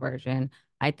their own version.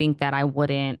 I think that I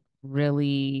wouldn't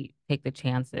really take the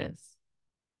chances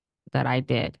that I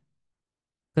did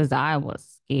because I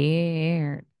was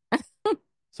scared.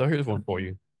 So here's one for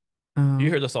you. You Um,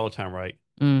 hear this all the time, right?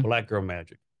 mm, Black girl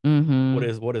magic. hmm What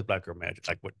is black girl magic?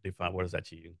 Like what define what is that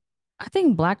to you? I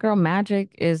think Black girl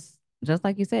magic is just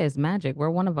like you said, it's magic. We're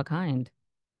one of a kind.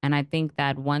 And I think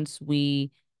that once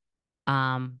we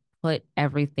put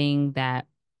everything that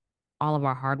all of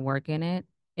our hard work in it,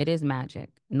 it is magic.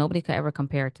 Nobody could ever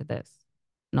compare it to this.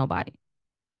 Nobody.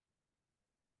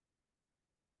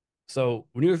 So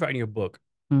when you was writing your book,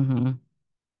 Hmm.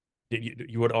 did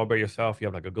you would all by yourself? You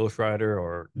have like a ghostwriter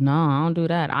or No, I don't do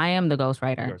that. I am the you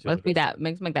ghostwriter. are still the Let's be ghost? that.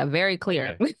 Make that very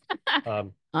clear. Okay.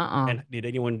 Um, Uh-uh. and did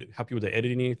anyone help you with the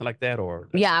editing, anything like that, or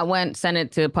that's Yeah, I went, sent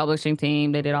it to publishing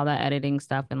team. They did okay? all that editing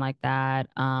stuff and like that.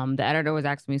 The editor was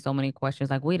asking me so many questions,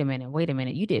 like, wait a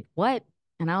minute, you did what?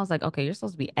 And I was like, okay, you're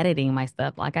supposed to be editing my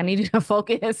stuff. Like, I need you to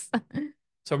focus.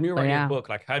 So when you're So writing your yeah. book,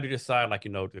 like how do you decide, like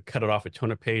to cut it off at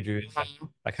 200 pages?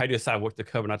 Like how do you decide what to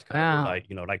cover, not to cover? Yeah.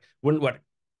 Like like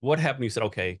what happened? You said,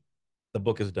 okay, the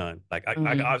book is done. Like I can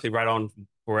Mhm. obviously write on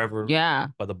forever, Yeah.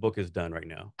 but the book is done right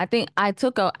now. I think I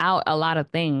took out a lot of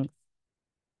things.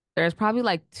 There's probably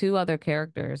like two other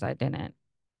characters I didn't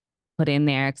put in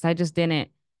there because I didn't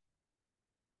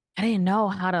know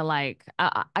how to like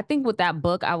I think with that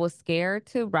book I was scared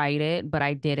to write it, but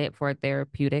I did it for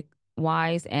therapeutic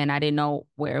wise and I didn't know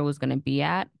where it was going to be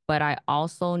at, but I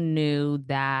also knew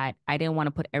that I didn't want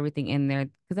to put everything in there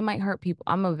because it might hurt people.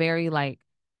 I'm a very like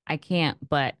I can't,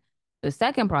 but the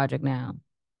second project now,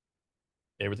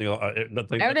 Everything, everything's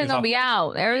nothing's going to off. be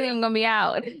out. Everything's going to be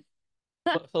out.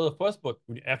 So the first book,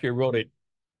 after you wrote it,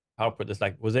 I'll put this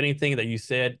like, was there anything that you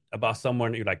said about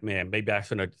someone you're like, man, maybe I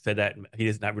shouldn't have said that. He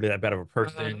is not really that bad of a Mhm.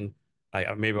 person.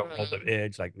 Like maybe I'm off the Mhm.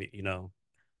 edge, like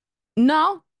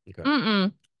No. Okay.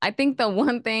 Mm-mm. I think the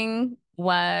one thing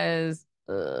was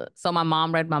so my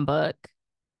mom read my book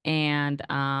and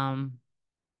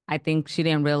I think she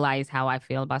didn't realize how I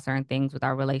feel about certain things with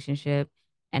our relationship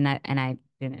and I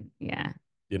didn't yeah.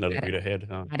 You know, I, read ahead,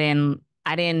 huh? I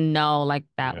didn't know like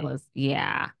that Yeah, was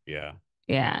yeah. yeah.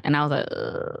 Yeah. And I was like,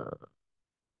 ugh,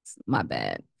 my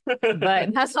bad.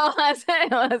 But that's all I said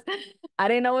was I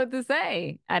didn't know what to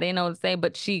say. I didn't know what to say,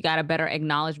 but she got a better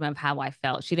acknowledgement of how I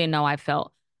felt. She didn't know I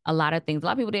felt a lot of things. A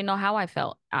lot of people didn't know how I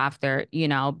felt after,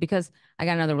 because I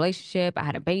got another relationship, I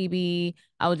had a baby,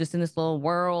 I was just in this little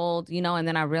world, and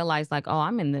then I realized like, oh,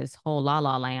 I'm in this whole la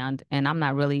la land and I'm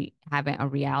not really having a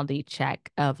reality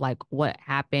check of like what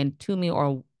happened to me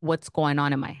or what's going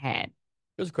on in my head.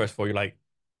 Here's a question for you. Like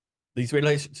these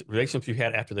relationships you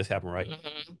had after this happened, right?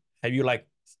 Mhm. Have you like,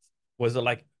 was it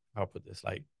like, I'll put this,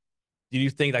 like, do you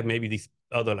think like maybe these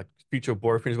other like future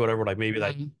boyfriends, whatever, like maybe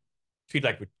like Mhm. treat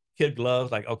like with kid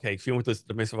gloves, like, okay, she went through this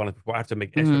domestic violence before, I have to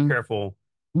make extra Mhm. careful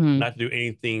Mhm. not to do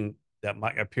anything that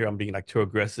might appear I'm being like too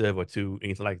aggressive or too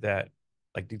anything like that.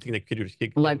 Like, do you think they could do this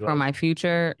kid Like for gloves? my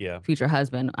future Yeah. future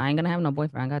husband, I ain't gonna have no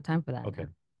boyfriend. I ain't got time for that Okay. now.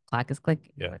 Clock is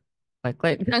clicking. Yeah. Click,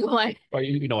 click. I'm like, Or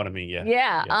you know what I mean? Yeah.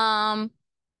 yeah. Yeah.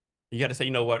 You got to say,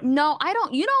 you know what? No, I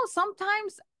don't.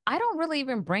 Sometimes I don't really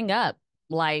even bring up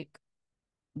like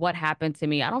what happened to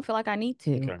me. I don't feel like I need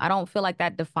to. Okay. I don't feel like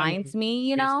that I defines mean, me,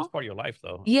 you it's know? part of your life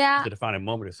though. It's Yeah, a defining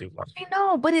moment. It seems like. I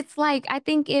know, but it's like I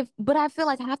think but I feel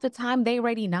like half the time they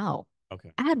already know.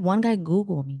 Okay. I had one guy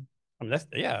Google me. I mean, that's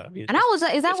yeah. I mean, And I was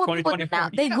like, is that it's what people do now?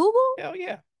 2024. They Yeah. Google? Hell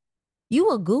yeah. You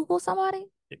will Google somebody?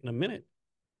 In a minute,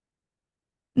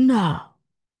 No.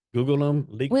 Google them,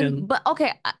 LinkedIn. But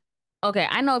okay, okay.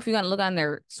 I know if you're gonna look on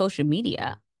their social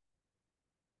media,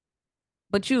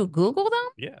 but you Google them.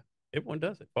 Yeah. Everyone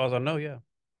does it. As far as I know, yeah.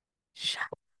 Shut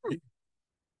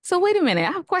So wait a minute,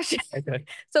 I have a question. Okay.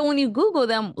 So when you Google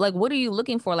them, like, what are you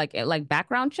looking for? Like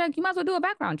background check? You might as well do a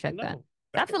background check then.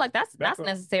 No. I feel like that's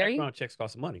necessary. Background checks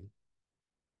cost money.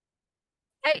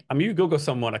 Hey, I mean, you Google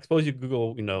someone. I suppose you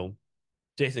Google,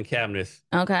 Jason Cavness,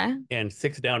 okay, and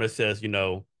six down it says,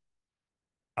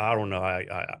 I don't know, I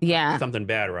did yeah, something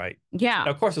bad, right? yeah,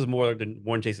 Now, of course, there's more than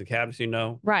one Jason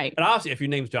Cavness. right, And obviously, if your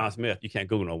name's John Smith, you can't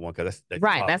Google no one because that's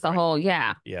right. impossible, That's a right? whole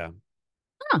yeah. Yeah.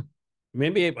 Huh.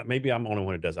 Maybe I'm the only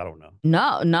one who does. I don't know.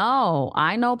 No, no,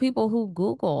 I know people who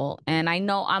Google, and I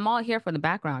know I'm all here for the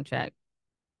background check.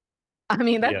 I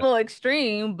mean, that's a Yeah. little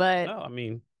extreme, but No, I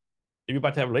mean, if you're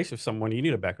about to have a relationship with someone, you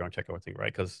need a background check, I would think,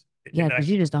 right? Because yeah, because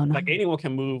you just don't like know. anyone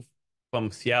can move from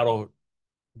Seattle,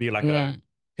 be like a Yeah,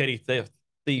 petty thief,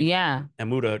 yeah, and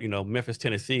move to Memphis,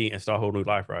 Tennessee, and start a whole new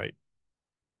life, right?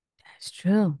 that's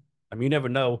true. I mean, you never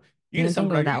know. You Didn't just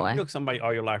think of it somebody that you way. know somebody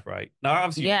all your life, right? Now,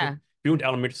 obviously, if Yeah, you went to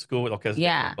elementary school, okay, it's different.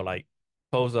 yeah. But like,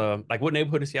 suppose like what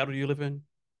neighborhood in Seattle do you live in?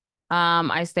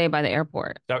 I stay by the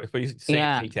airport. Start, you say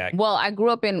Yeah. SeaTac. Well, I grew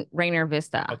up in Rainier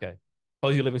Vista. Okay.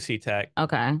 Suppose you live in SeaTac,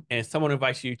 Okay. and someone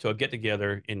invites you to a get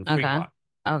together in Okay. Fremont.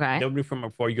 Okay. Nobody from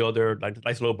before you go there, like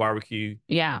nice little barbecue,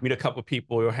 Yeah. meet a couple of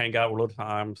people, you'll hang out a little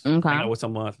times, hang Okay. out with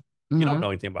someone. You don't Hmm. know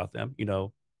anything about them,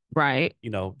 Right.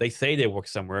 They say they work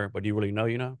somewhere, but do you really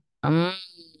know? Um,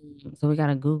 so we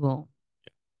gotta Google.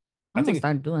 I I'm gonna think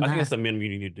start doing I think that's that. the minimum you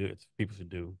need to do. It's people should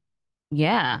do.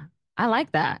 Yeah. I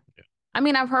like that. Yeah. I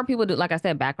mean, I've heard people do, like I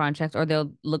said, background checks or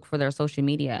they'll look for their social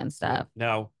media and Yeah. stuff.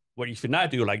 Now, what you should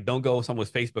not do, like, don't go on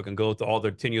someone's Facebook and go to all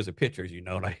their 10 years of pictures,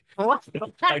 like, What?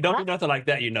 like don't do nothing like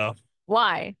that,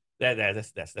 Why?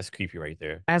 That's creepy right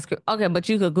there. Okay, but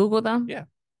you could Google them. Yeah.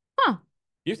 Huh.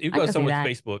 You I go to can see someone's that.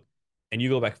 Facebook and you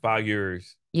go back 5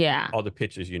 years, Yeah. all the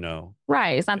pictures,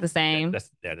 Right. It's not the that, same.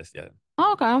 that's yeah.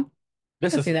 Oh, okay. I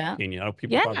This can is see my that. opinion. I know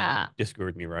people probably Yeah. disagree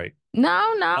with me, right?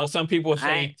 No, no. Some people I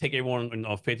say take everyone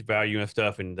on face value and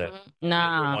stuff, and that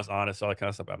no. everyone's honest, all that kind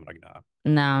of stuff. I'm like, nah.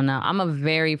 No, no. I'm a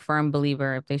very firm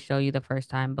believer. If they show you the first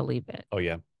time, believe it. Oh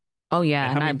yeah. Oh yeah,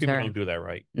 And how and I many people observe. don't do that,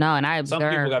 right? No, and I Some people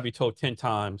observe. got to be told 10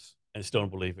 times and still don't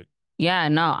believe it. Yeah,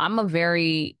 no,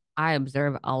 I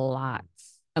observe a lot.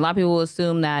 A lot of people will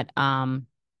assume that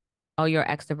oh, you're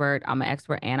an extrovert. I'm an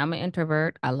extrovert and I'm an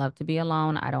introvert. I love to be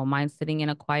alone. I don't mind sitting in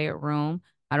a quiet room.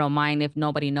 I don't mind if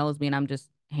nobody knows me and I'm just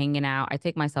hanging out. I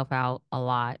take myself out a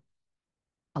lot,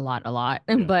 a lot, a lot.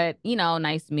 Yeah. But,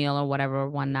 nice meal or whatever,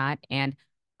 one not. And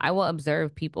I will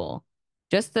observe people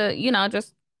just to,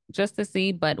 just to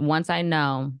see. But once I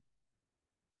know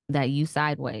that you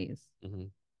sideways, Mm-hmm.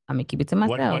 I'm gonna keep it to Once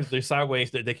myself. they're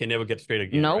sideways, they can never get straight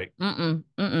again, Nope. right? Mm-mm.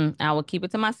 Mm-mm. I will keep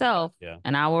it to myself Yeah.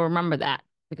 and I will remember that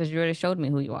because you already showed me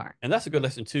who you are. And that's a good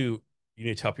lesson too. You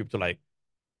need to tell people to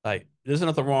there's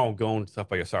nothing wrong with going stuff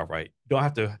by yourself, right? You don't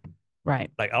have to, Right.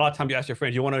 like, a lot of times you ask your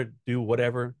friends, you want to do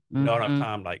whatever, you don't have Mm-hmm.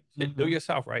 time, like, do it Mm-hmm.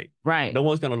 yourself, right? Right. No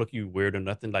one's gonna look you weird or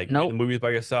nothing. Like going to Nope. movies by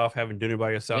yourself, having dinner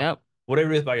by yourself, Yep.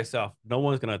 whatever it is by yourself, no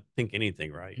one's gonna think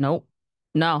anything, right? Nope.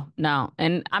 No, no.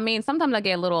 And I mean, sometimes I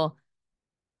get a little,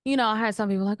 I had some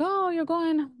people like, oh, you're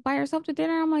going by yourself to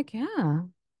dinner. I'm like, yeah,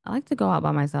 I like to go out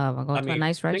by myself. I go I to a mean, if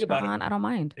nice you think about it, restaurant. I don't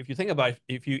mind. if you think about it,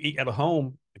 if you eat at a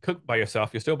home and cook by yourself,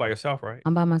 you're still by yourself, right?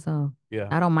 I'm by myself. Yeah.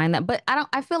 I don't mind that. But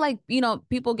I feel like,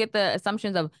 people get the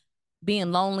assumptions of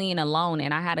being lonely and alone.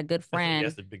 And I had a good friend.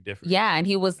 That's a big difference. Yeah. And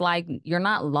he was like, you're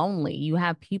not lonely. You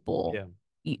have people.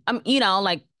 Yeah.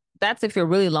 Like that's if you're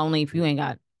really lonely, if you ain't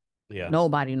got Yeah.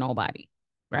 nobody.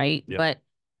 Right. Yeah. But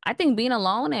I think being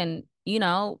alone and,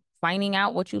 finding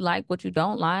out what you like, what you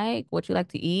don't like, what you like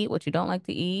to eat, what you don't like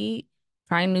to eat,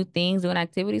 trying new things, doing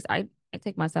activities. I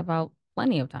take myself out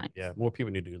plenty of times. Yeah. More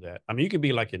people need to do that. I mean, you could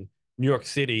be like in New York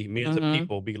City, millions of Hmm.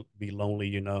 people be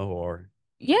lonely, or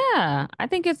Yeah. I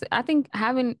think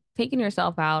having taken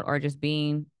yourself out or just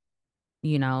being,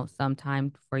 some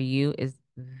time for you is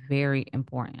very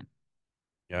important.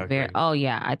 yeah, I Very, agree. oh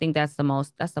yeah. I think that's the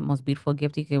most beautiful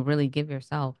gift you could really give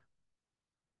yourself,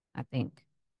 I think.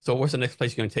 So what's the next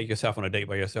place you're gonna take yourself on a date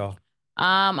by yourself?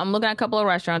 I'm looking at a couple of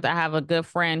restaurants. I have a good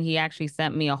friend. He actually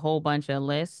sent me a whole bunch of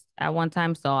lists at one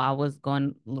time. So I was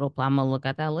going I'm gonna look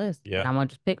at that list and Yeah. I'm gonna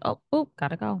just pick, oh, boop,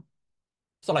 gotta go.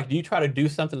 So like, do you try to do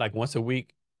something like once a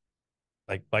week,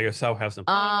 like by yourself, have some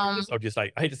fun, or just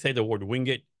like, I hate to say the word wing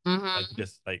it, like mhm.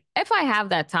 just like, If I have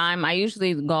that time, I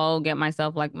usually go get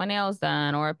myself like my nails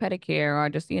done or a pedicure or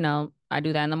just, I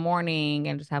do that in the morning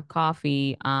and just have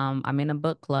coffee. I'm in a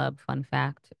book club, fun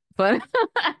fact. But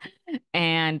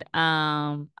and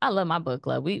I love my book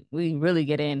club. We really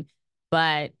get in.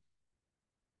 But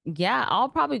yeah, I'll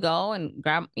probably go and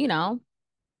grab,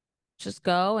 just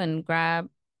go and grab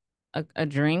a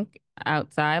drink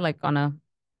outside, like on a,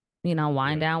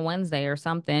 wind yeah. down Wednesday or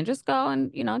something. Just go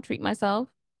and, treat myself.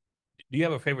 Do you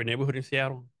have a favorite neighborhood in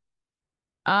Seattle?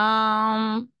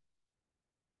 Um,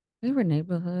 Favorite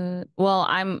neighborhood. Well,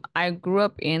 I grew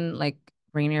up in like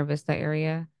Rainier Vista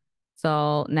area.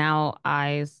 So now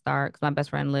I start because my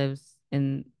best friend lives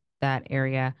in that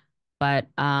area. But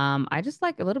I just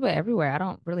like a little bit everywhere. I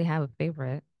don't really have a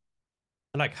favorite.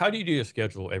 And like, how do you do your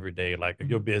schedule every day? Like, if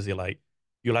you're busy, like,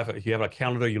 you have a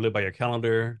calendar, you live by your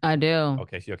calendar. I do.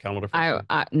 Okay, so you're a calendar person.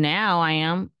 I now I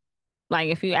am. Like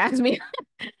if you ask me,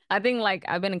 I think like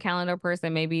I've been a calendar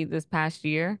person maybe this past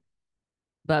year,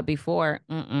 but before,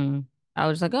 I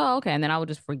was just like, oh, okay. And then I would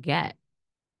just forget.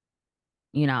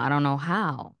 I don't know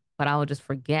how, but I would just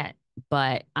forget.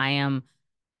 But I am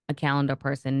a calendar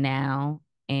person now,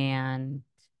 and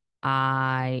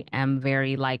I am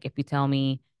very like if you tell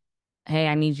me, hey,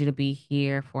 I need you to be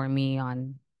here for me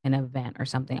on an event or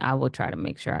something, I will try to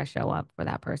make sure I show up for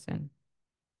that person.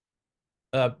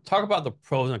 Talk about the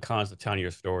pros and cons of telling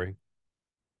your story.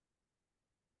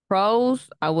 Pros,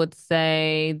 I would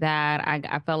say that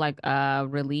I felt like a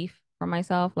relief for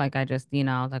myself. Like I just,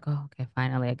 I was like, oh, okay,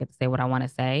 finally I get to say what I want to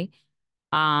say.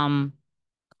 Um,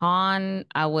 Con,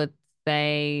 I would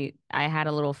say I had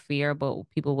a little fear, but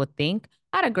people would think.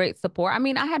 I had a great support. I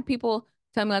mean, I had people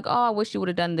tell me like, oh, I wish you would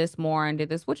have done this more and did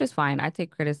this, which is fine. I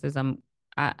take criticism.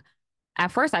 I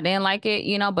At first I didn't like it,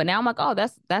 but now I'm like, oh,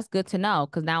 that's good to know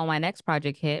because now my next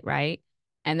project hit, right?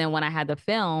 And then when I had the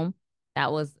film,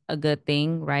 that was a good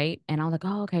thing, right? And I was like,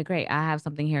 oh, okay, great. I have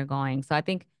something here going. So I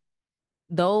think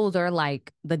those are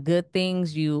like the good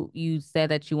things. You said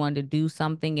that you wanted to do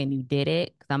something and you did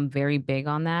it. 'Cause I'm very big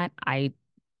on that. I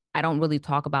don't really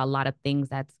talk about a lot of things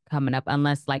that's coming up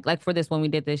unless like for this when we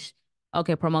did this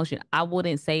okay promotion. I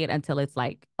wouldn't say it until it's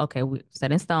like okay, we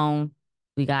set in stone,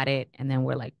 we got it, and then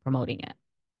we're like promoting it.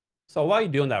 So while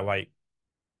you're doing that, right?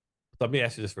 Let me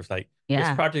ask you this first. Like this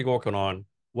Yeah. project you're working on,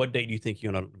 what date do you think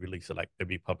you're gonna release it? Like it'll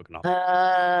be public knowledge.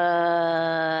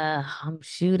 I'm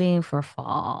shooting for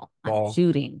fall. I'm Fall.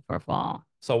 shooting for fall.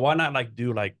 So why not like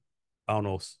do like I don't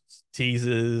know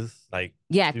teases, like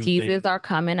Yeah, do teases things. are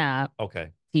coming up.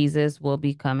 Okay. Teases will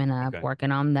be coming up, Okay.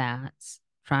 working on that,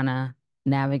 trying to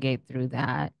navigate through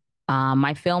that.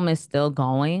 My film is still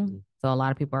going, Mhm. so a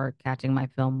lot of people are catching my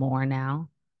film more now.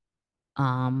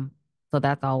 Um, so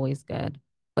that's always good.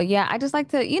 But yeah, I just like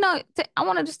to, I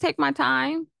want to just take my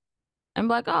time and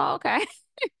be like, oh, okay.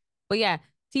 But yeah,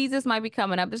 teases might be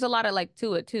coming up. There's a lot of like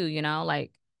to it too,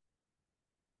 like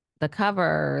the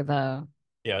cover, the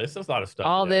Yeah, this is a lot of stuff.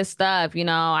 all Yeah. this stuff.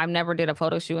 I never did a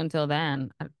photo shoot until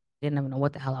then. I didn't even know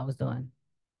what the hell I was doing.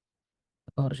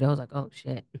 The photo shoot, I was like, oh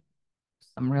shit,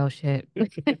 some real shit.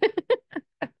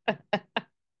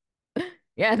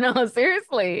 Yeah, no,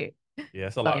 seriously. Yeah,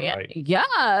 it's a So lot, yeah, right?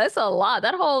 yeah, it's a lot.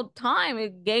 That whole time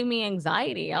it gave me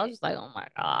anxiety. I was just like, oh my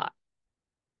God.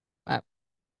 But,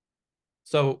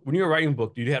 So when you're writing a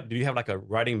book, do you have like a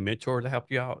writing mentor to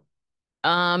help you out?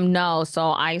 no,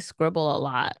 so I scribble a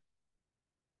lot.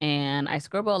 And I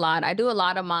scribble a lot. I do a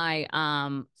lot of my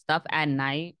stuff at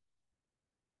night.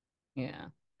 Yeah.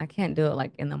 I can't do it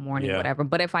like in the morning, Yeah. whatever.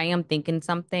 But if I am thinking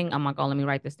something, I'm like, oh, let me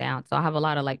write this down. So I have a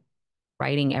lot of like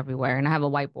writing everywhere and I have a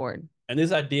whiteboard. And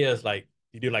this idea is like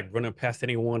you do like running past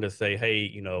anyone to say, hey,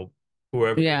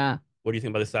 whoever, Yeah. what do you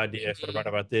think about this idea? Should I write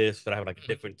about this? Should I have like a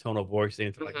different tone of voice,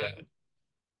 anything like that?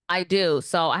 I do.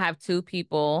 So I have two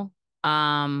people.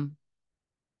 Um,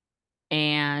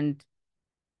 and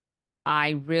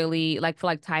I really like for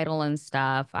like title and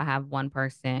stuff, I have one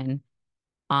person.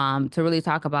 To really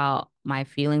talk about my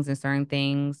feelings and certain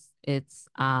things. It's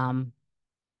one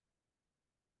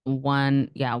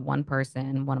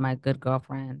person, one of my good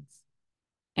girlfriends,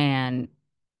 and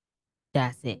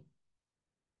that's it.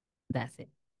 That's it.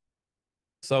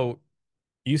 So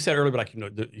you said earlier, like,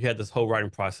 you had this whole writing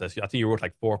process. I think you worked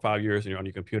like 4 or 5 years on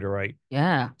your computer, right?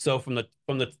 Yeah. So from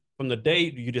the day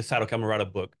you decide, okay, I'm gonna write a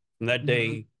book, from that Hmm.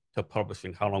 day to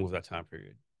publishing, how long was that time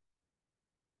period?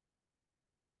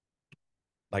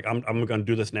 Like I'm gonna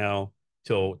do this now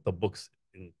till the book's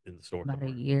in the store About a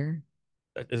somewhere. year.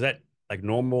 Is that like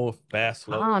normal, fast, I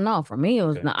slow? don't know. For me, it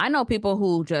was Okay. not. I know people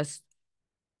who just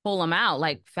pull them out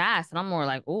like fast, and I'm more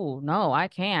like, oh no, I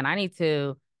can't. I need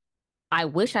to. I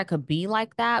wish I could be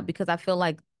like that because I feel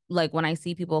like when I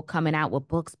see people coming out with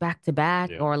books back to back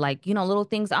Yeah. or like little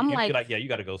things, You feel like, yeah, you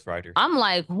got a ghostwriter. I'm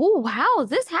like, whoo, how is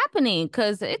this happening?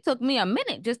 Because it took me a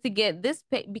minute just to get this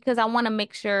because I want to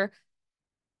make sure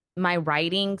my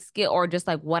writing skill or just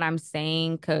like what I'm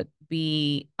saying could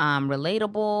be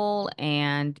relatable.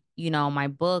 And, my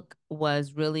book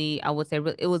was really, I would say,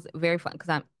 it was very fun because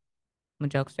I'm a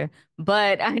jokester,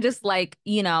 but I just like,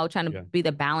 trying to Yeah. be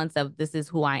the balance of this is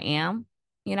who I am,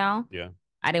 you know? Yeah.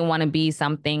 I didn't want to be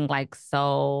something like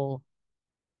so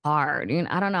hard.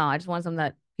 I don't know. I just want something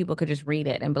that people could just read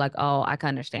it and be like, oh, I can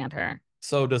understand her.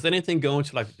 So does anything go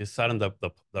into like deciding the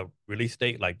release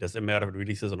date? Like, does it matter if it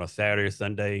releases on a Saturday,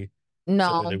 Sunday,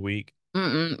 some of the No, week?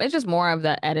 it's just more of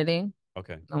the editing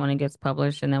Okay. when it gets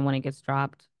published and then when it gets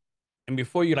dropped. And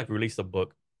before you like release a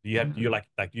book, do you Mhm.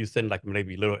 like you send like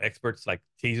maybe little experts like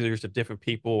teasers to different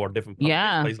people or different publishing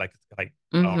Yeah. places like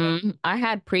I don't know. I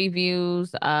had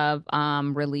previews of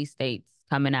release dates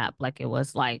coming up. Like it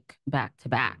was like back to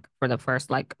back for the first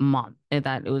like month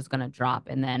that it was gonna drop.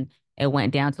 And then it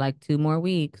went down to like 2 more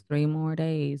weeks, 3 more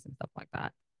days and stuff like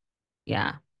that.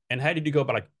 Yeah. And how did you go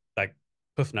about like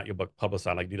pushing out your book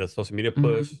publicized? Like do the social media hmm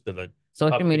push, to the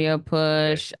Social public? media Okay.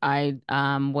 push. I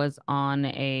was on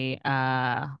a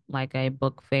like a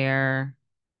book fair.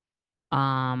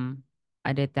 Um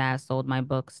I did that, sold my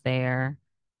books there.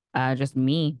 Just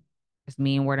me. Just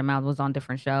me and word of mouth was on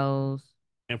different shows.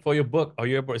 And for your book, are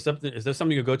you able is there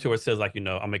something you go to where it says like,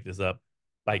 I'll make this up,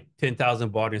 like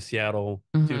 10,000 bought in Seattle,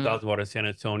 Hmm 2,000 bought in San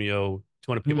Antonio,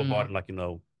 200 people bought hmm in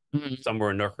like, hmm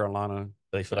somewhere in North Carolina.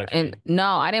 They should And actually,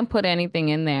 no, I didn't put anything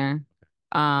in there.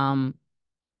 Um,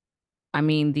 I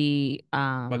mean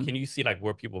but can you see like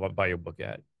where people buy your book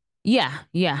at? yeah,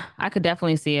 yeah, I could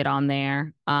definitely see it on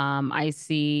there. I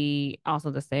see also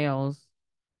the sales,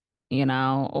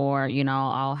 or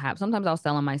I'll have sometimes I'll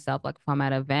sell them myself. Like if I'm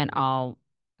at an event, I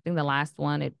think the last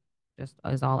one it just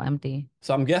is all empty.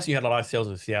 So I'm guessing you had a lot of sales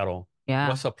in Seattle. Yeah.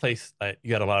 What's a place that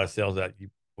you had a lot of sales at you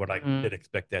or like Mhm. did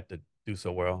expect that to do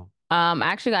so well? I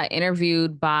actually got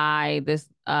interviewed by this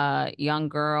young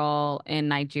girl in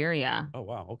Nigeria. Oh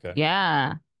wow, okay.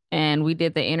 Yeah. And we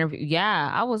did the interview.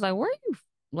 Yeah. I was like, where are you?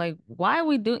 Like, why are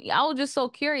we doing? I was just so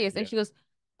curious. And Yeah, she goes,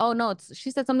 oh, no,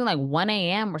 she said something like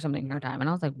 1 a.m. or something her time. And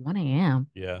I was like, 1 a.m.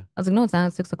 yeah. I was like, no, it's not,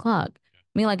 it's 6 o'clock.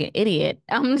 Me like an idiot.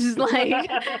 I'm just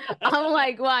like, I'm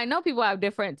like, well, I know people have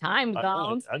different time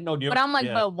zones, I know but the I'm like,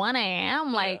 yeah, but 1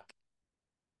 a.m. yeah.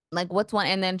 Like what's one?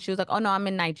 And then she was like, oh no, I'm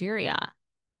in Nigeria.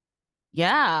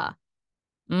 Yeah.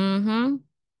 Mm-hmm.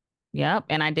 Yep.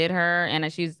 And I did her,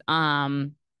 and she's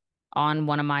on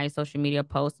one of my social media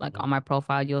posts, like Mhm. on my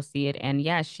profile, you'll see it. And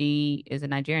yeah, she is a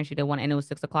Nigerian. She did one, and it was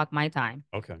 6 o'clock my time,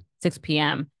 Okay. 6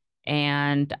 p.m.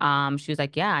 And she was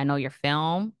like, yeah, I know your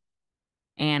film.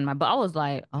 And but I was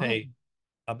like, oh, Hey,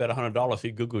 I bet $100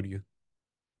 he Googled you.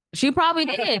 she probably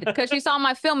did because she saw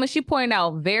my film and she pointed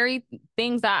out very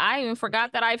things that I even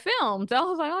forgot that I filmed. So I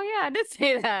was like, oh yeah, I did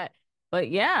say that. But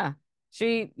yeah,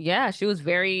 she was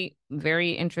very,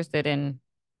 very interested in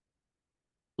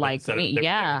That like set me. it, that was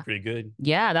Yeah. pretty good.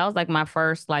 Yeah, that was like my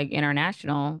first like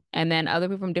international. And then other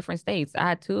people from different states. I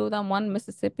had two of them, one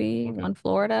Mississippi, Okay. one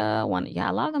Florida, one,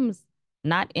 yeah, a lot of them's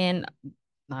not in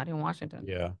not in Washington.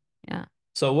 Yeah. Yeah.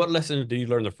 So what lesson did you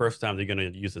learn the first time that you're gonna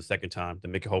use the second time to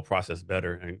make your whole process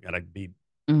better and like be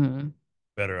Hmm.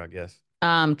 better, I guess?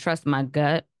 Trust my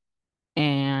gut,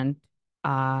 and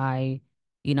I,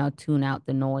 tune out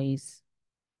the noise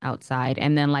outside.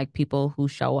 And then like people who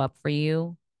show up for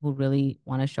you, who really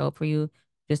want to show up for you,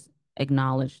 just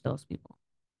acknowledge those people.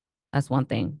 That's one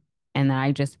thing. And then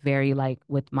I just very like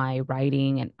with my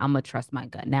writing, and I'm gonna trust my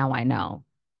gut. Now I know.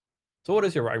 So what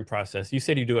is your writing process? You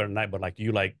said you do it at night, but like do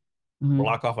you like Hmm.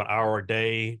 block off an hour a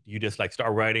day? Do you just like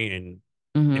start writing and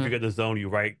if you Hmm. get the zone, you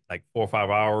write like 4 or 5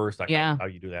 hours? Like Yeah, how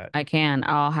you do that? I can.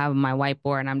 I'll have my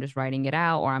whiteboard and I'm just writing it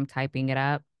out, or I'm typing it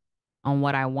up on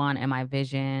what I want and my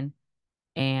vision.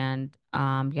 And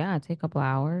yeah, it take a couple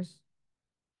hours.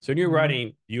 So when you're Mhm.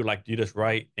 writing, you just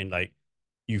write and like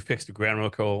you fix the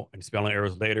grammatical and spelling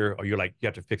errors later, or you're like you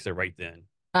have to fix it right then.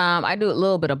 I do a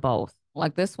little bit of both.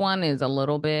 Like this one is a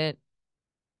little bit,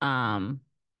 um,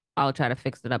 I'll try to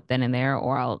fix it up then and there,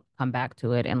 or I'll come back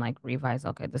to it and like revise.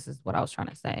 Okay, this is what I was trying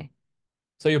to say.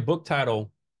 So your book title,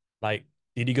 like,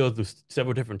 did you go through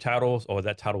several different titles, or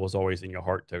that title was always in your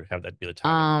heart to have that be the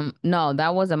title? No,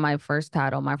 that wasn't my first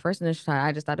title. My first initial title,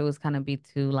 I just thought it was kind of be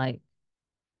too like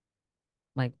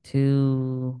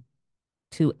too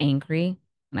angry.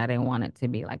 And I didn't want it to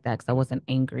be like that because I Okay. wasn't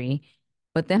angry.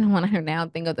 But then when I now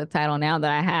think of the title now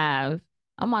that I have,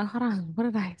 I'm like, hold on,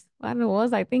 what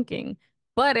was I thinking?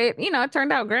 But it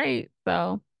turned out great.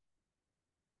 So,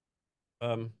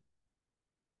 Um,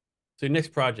 so your next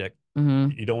project,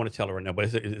 mhm. you don't want to tell her right now, but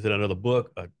is it another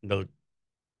book, another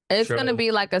It's gonna show?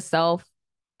 be like a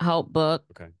self-help book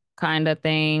Okay. kind of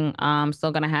thing.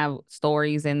 Still gonna have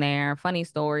stories in there, funny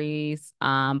stories.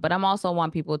 But I'm also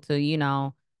want people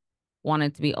to, want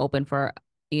it to be open for,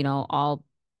 all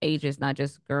ages, not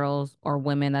just girls or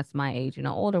women that's my age,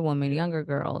 older women, Yeah. younger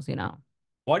girls.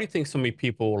 Why do you think so many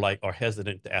people like are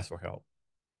hesitant to ask for help?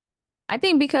 I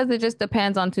think because it just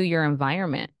depends on to your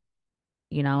environment.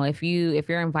 If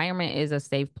your environment is a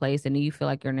safe place and you feel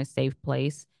like you're in a safe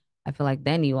place, I feel like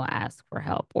then you will ask for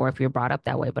help, or if you're brought up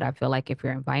that way. But I feel like if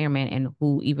your environment and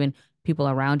who even people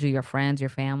around you, your friends, your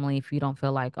family, if you don't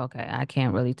feel like, okay, I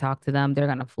can't really talk to them, they're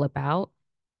gonna flip out,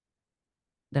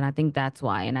 then I think that's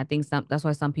why. And I think that's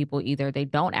why some people either they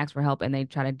don't ask for help and they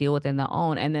try to deal with it on their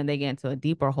own, and then they get into a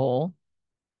deeper hole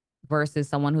versus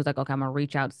someone who's like, okay, I'm gonna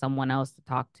reach out to someone else to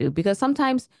talk to. Because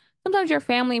sometimes your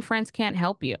family and friends can't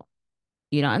help you,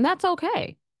 and that's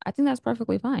okay. I think that's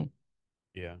perfectly fine.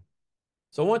 Yeah.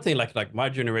 So one thing, like my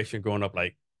generation growing up,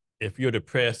 like if you're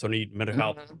depressed or need mental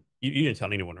health, Mhm. you didn't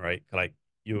tell anyone, right? Like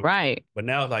you, Right. but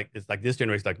now like it's like this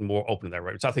generation like more open to that,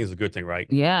 right? Which I think is a good thing, right?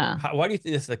 Yeah. Why do you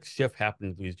think this like shift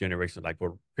happened in these generations? Like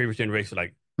for previous generations,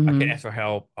 like I can't Hmm. ask for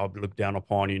help, I'll be looked down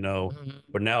upon. Hmm.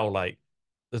 But now like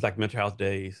there's like mental health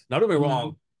days. Now don't get me Hmm.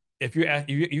 wrong, if you ask,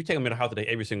 you take a mental health day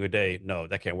every single day, no,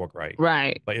 that can't work right.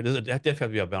 Right. But that definitely has to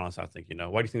be a balance, I think.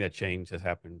 Why do you think that change has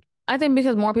happened? I think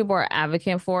because more people are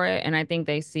advocating for it, and I think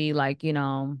they see like,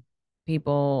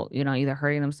 people, either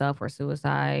hurting themselves or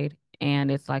suicide, and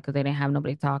it's like because they didn't have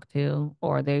nobody to talk to,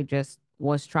 or they just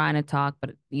was trying to talk,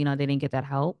 but they didn't get that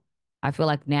help. I feel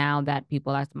like now that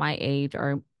people that's my age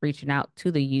are reaching out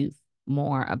to the youth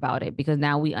more about it because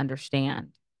now we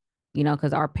understand,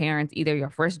 because our parents, either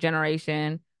your first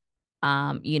generation,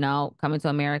 coming to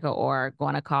America or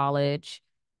going to college,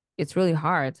 it's really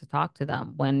hard to talk to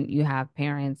them when you have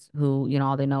parents who,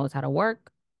 all they know is how to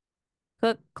work,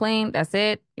 cook, clean, that's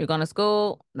it. You're going to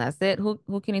school, that's it. Who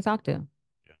can you talk to?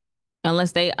 Yeah.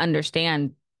 Unless they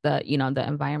understand the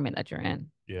environment that you're in.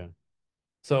 Yeah.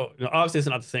 So obviously it's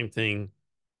not the same thing.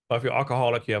 But if you're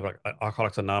alcoholic, you have like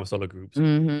Alcoholics Anonymous, other groups.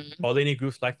 Hmm. Are there any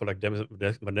groups like for like domestic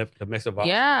violence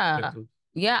Yeah. victims?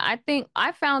 Yeah, I think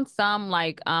I found some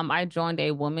like I joined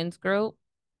a women's group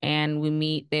and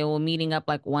they were meeting up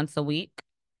like once a week.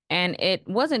 And it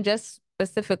wasn't just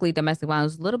specifically domestic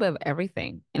violence, it was a little bit of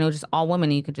everything. And it was just all women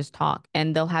and you could just talk.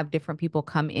 And they'll have different people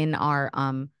come in our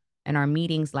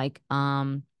meetings like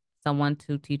someone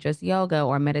to teach us yoga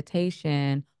or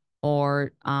meditation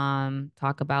or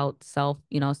talk about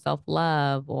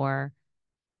self-love or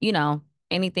you know,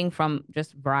 anything from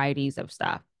just varieties of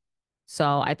stuff.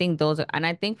 So I think and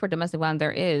I think for domestic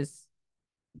violence,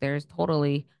 there's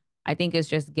totally, I think it's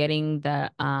just getting the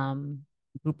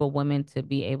group of women to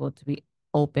be able to be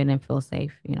open and feel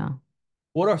safe.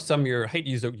 What are some of your, I hate to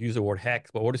use the word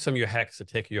hacks, but what are some of your hacks to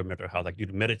take care of your mental health? Like you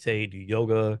meditate, do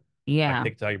yoga, like Yeah.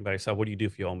 take time by yourself. What do you do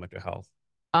for your own mental health?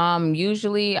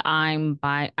 Usually I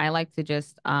like to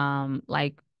just I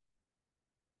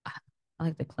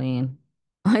like to clean.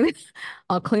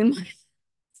 I'll clean my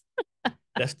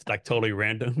That's like totally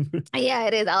random. Yeah,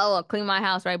 it is. I'll clean my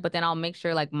house, right? But then I'll make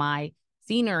sure like my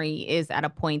scenery is at a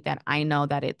point that I know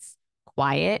that it's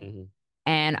quiet Hmm.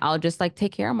 and I'll just like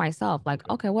take care of myself. Like,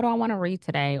 Okay. okay, what do I want to read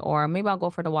today? Or maybe I'll go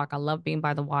for the walk. I love being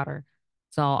by the water.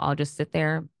 So I'll just sit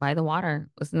there by the water,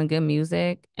 listen to good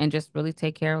music and just really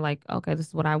take care of like, okay, this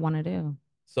is what I want to do.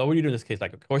 So what do you do in this case?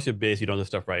 Like, of course you're busy, you're doing this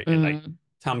stuff, right? And like Hmm.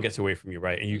 time gets away from you,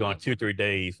 right? And you're going 2 or 3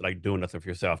 days like doing nothing for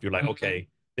yourself. You're like, Hmm. okay,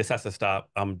 this has to stop.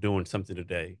 I'm doing something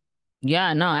today.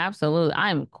 Yeah, no, absolutely.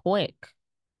 I'm quick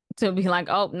to be like,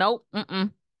 oh, nope,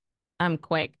 mm-mm. I'm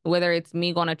quick. Whether it's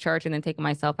me going to church and then taking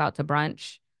myself out to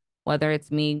brunch, whether it's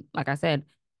me, like I said,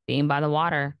 being by the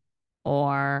water,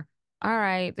 or all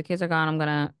right, the kids are gone, I'm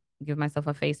gonna give myself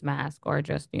a face mask or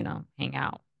just, hang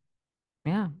out.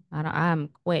 Yeah, I'm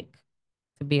quick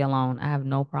to be alone. I have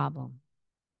no problem.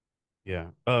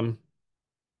 Yeah.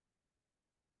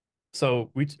 So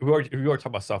we already talked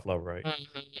about self love, right?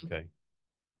 Mhm. Okay.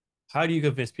 How do you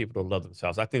convince people to love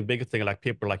themselves? I think the biggest thing, like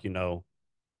people like, I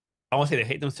won't say they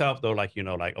hate themselves though, like,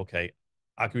 like, okay,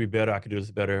 I could be better, I could do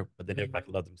this better, but they never like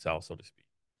love themselves, so to speak.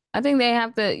 I think they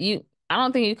have to, I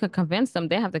don't think you could convince them.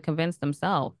 They have to convince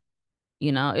themselves.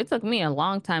 It took me a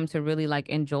long time to really like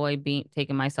enjoy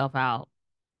taking myself out.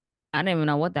 I didn't even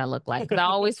know what that looked like because I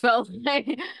always felt like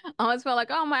oh, I'm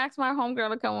gonna ask my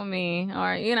homegirl to come with me,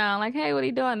 or like, hey, what are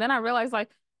you doing? Then I realized like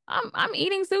I'm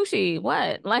eating sushi.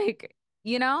 What? Like,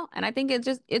 and I think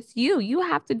it's you. You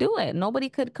have to do it. Nobody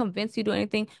could convince you to do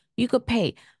anything. You could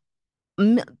pay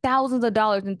thousands of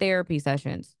dollars in therapy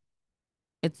sessions.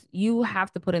 It's you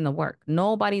have to put in the work.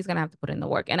 Nobody's gonna have to put in the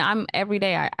work. And I'm every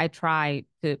day I try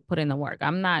to put in the work.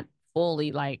 I'm not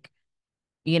fully like,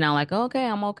 like, okay,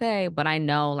 I'm okay, but I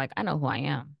know who I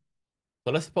am.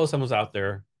 So let's suppose someone's out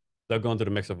there, they're going through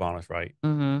the mix of violence, right?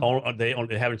 Hmm. They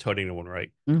haven't told anyone, right?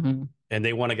 Hmm. And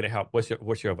they want to get help. What's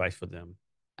your advice for them?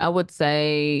 I would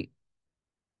say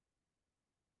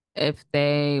if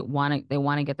they want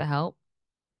to get the help,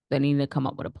 they need to come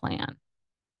up with a plan.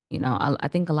 I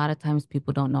think a lot of times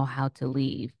people don't know how to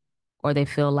leave, or they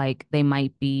feel like they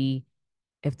might be,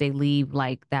 if they leave,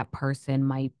 like that person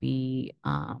might be,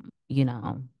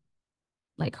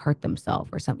 like hurt themselves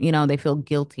or something. They feel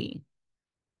guilty.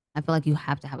 I feel like you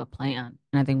have to have a plan.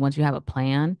 And I think once you have a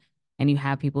plan and you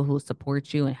have people who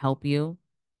support you and help you,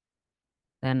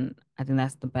 then I think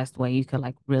that's the best way you could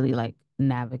like really like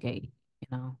navigate.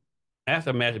 I have to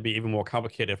imagine it'd be even more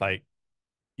complicated if like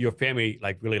your family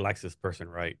like really likes this person,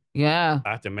 right? Yeah.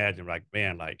 I have to imagine like,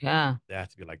 man, like Yeah. they have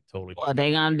to be like totally Well,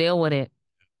 they gonna deal with it.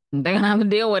 They're gonna have to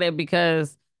deal with it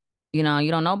because, you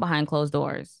don't know behind closed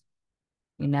doors.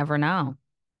 You never know,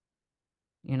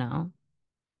 you know?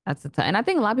 And I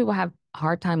think a lot of people have a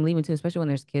hard time leaving too, especially when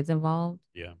there's kids involved.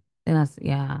 yeah.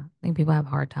 Yeah, I think people have a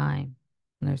hard time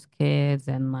when there's kids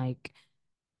and like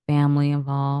family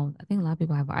involved. I think a lot of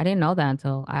people I didn't know that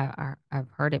until I've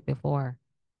heard it before.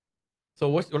 So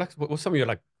what's some of your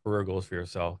like career goals for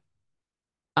yourself?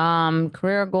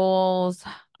 Career goals.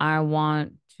 I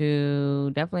want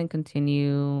to definitely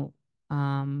continue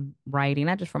writing,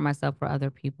 not just for myself, for other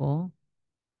people.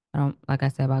 I don't like I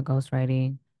said about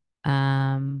ghostwriting.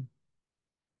 Um,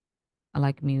 I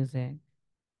like music,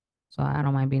 so I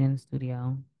don't mind being in the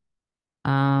studio.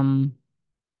 Um,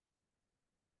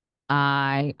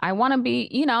 I want to be,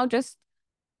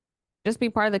 just be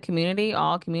part of the community,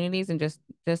 all communities, and just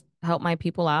help my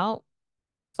people out.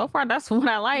 So far, that's what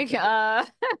I like.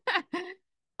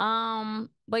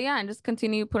 But yeah, and just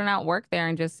continue putting out work there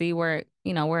and just see where,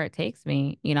 where it takes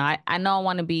me. I know I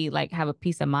want to be like have a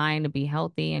peace of mind to be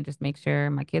healthy and just make sure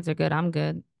my kids are good. I'm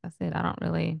good. That's it. I don't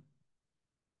really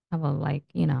have a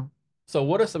So,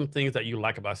 what are some things that you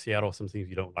like about Seattle? Some things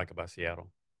you don't like about Seattle?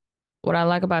 what I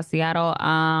like about Seattle.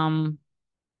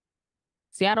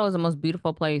 Seattle is the most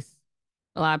beautiful place.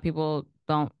 A lot of people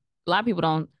don't a lot of people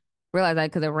don't realize that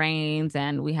because it rains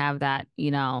and we have that,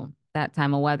 that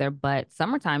time of weather. But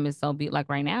summertime is so beautiful. Like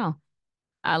right now,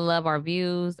 I love our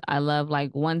views. I love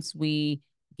like once we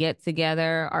get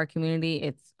together, our community,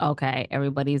 it's okay.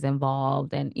 Everybody's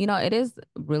involved. And, it is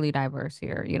really diverse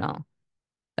here.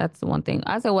 That's the one thing.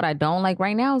 I said what I don't like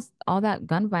right now is all that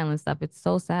gun violence stuff. It's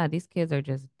so sad. These kids are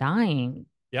just dying.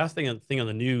 Yeah, I was thinking on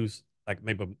the news like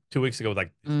maybe 2 weeks ago,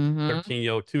 like Mm-hmm.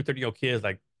 13-year-old, 2 13-year-old kids.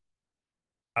 Like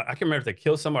I can remember if they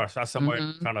killed somebody or shot somebody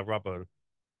Mm-hmm. trying to rob a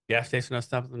gas station or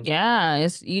something. Yeah,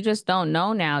 it's you just don't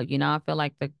know now. I feel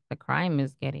like the crime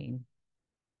is getting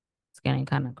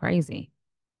kind of crazy.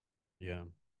 Yeah.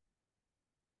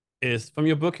 Is from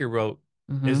your book you wrote,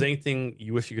 is Hmm. there anything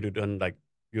you wish you could have done, like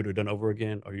you would have done over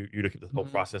again, or you'd have kept the whole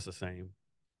process the same?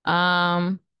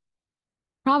 Um,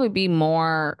 Probably be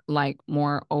more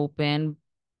open.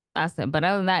 I said, but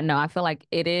other than that, no, I feel like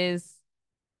it is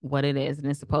what it is, and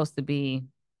it's supposed to be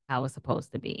how it's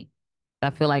supposed to be. I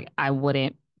feel like I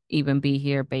wouldn't even be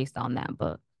here based on that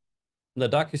book. The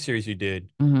docuseries you did,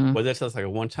 Hmm. was that just like a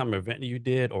one-time event that you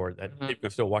did, or that Hmm. you can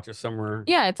still watch it somewhere?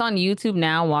 Yeah, it's on YouTube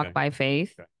now, Walk Okay. by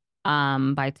Faith, Okay.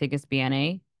 by Tigest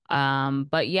Beyene.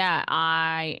 But yeah,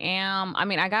 I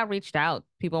mean, I got reached out.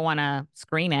 People want to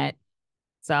screen it.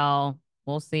 So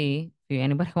we'll see if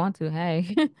anybody want to.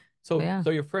 Hey. But So, yeah. so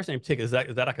your first name Tick, is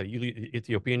that like a usually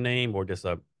Ethiopian name or just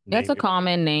a Yeah, it's name? a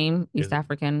common name, Is East it?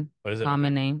 African Or is it okay?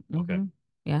 common name. Okay.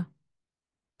 Yeah,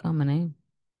 common name.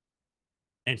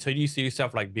 And so do you see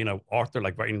yourself like being an author,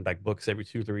 like writing like books every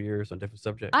 2 3 years on different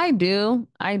subjects? I do.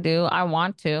 I do. I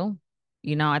want to.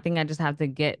 I think I just have to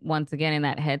get once again in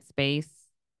that headspace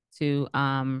to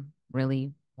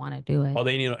really want to do it. Are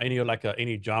there any like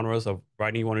any genres of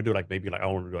writing you want to do? Like maybe like I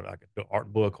want to do like an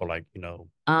art book or like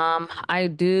I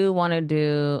do want to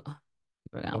do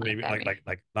we're gonna or laugh maybe at like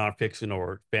me. nonfiction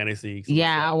or fantasy, something like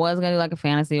Yeah, I that. was gonna do like a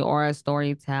fantasy or a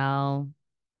story tell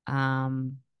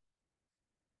um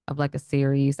of like a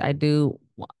series. I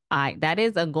that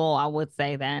is a goal I would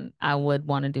say then. I would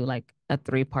want to do like a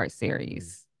 3-part Mm.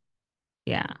 series.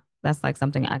 Yeah. That's like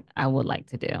something I would like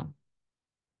to do.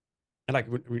 And like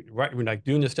right when like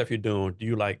doing the stuff you're doing, do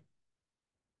you like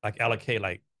allocate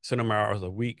like certain amount of hours a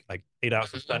week, like 8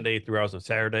 hours on Mhm. Sunday, 3 hours on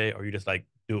Saturday, or you just like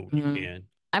do it when you Mhm. can?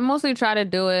 I mostly try to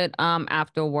do it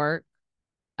after work,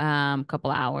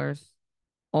 couple hours,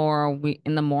 or we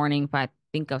in the morning if I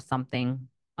think of something,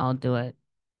 I'll do it.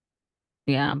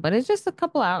 Yeah, but it's just a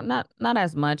couple out, not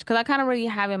as much because I kind of already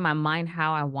have in my mind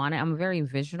how I want it. I'm very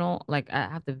visional, like I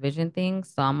have to vision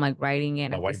things, so I'm like writing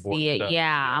it, I Like have to whiteboard see and it. stuff.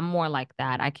 Yeah, Yeah. I'm more like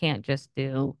that. I can't just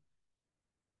do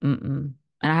and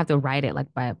I have to write it like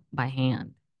by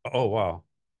hand. Oh wow.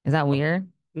 Is that Okay. weird?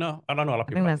 No, I don't know a lot of I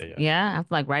people think like that's that. Yeah. yeah. I have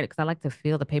to like write it because I like to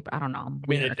feel the paper. I don't know. I'm I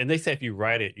mean, weird. and they say if you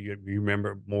write it, you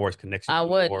remember more, it connects you I to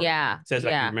would, more. It yeah, says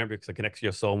like you yeah, remember because it connects to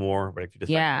your soul more, but if you just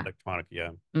like yeah. electronic, yeah.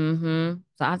 So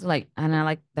I have to like, and I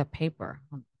like the paper.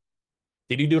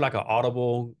 Did you do like an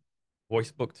audible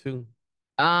voice book too?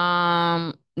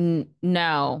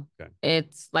 No, Okay.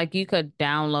 it's like you could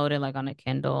download it like on a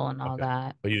Kindle and all Okay.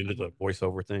 that. But you did the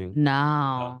voiceover thing.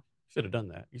 No, Should have done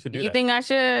that. You should do you that. think I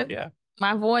should? Yeah.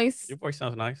 My voice? Your voice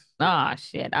sounds nice. Oh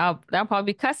shit! I'll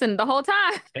probably be cussing the whole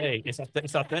time Hey, it's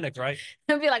authentic, right?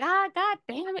 and be like, ah, god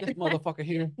damn This it, motherfucker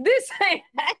here. this.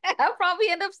 I'll probably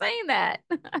end up saying that.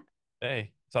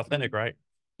 Hey, it's authentic, right?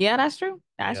 Yeah, that's true.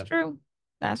 That's Yeah. true.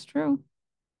 That's true.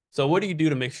 So what do you do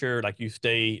to make sure like you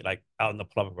stay like out in the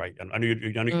public, right? I know you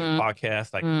Mm,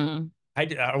 podcast. Like mm, I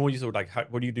don't want to use it like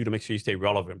what do you do to make sure you stay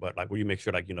relevant? But like what do you make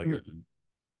sure like you're mm.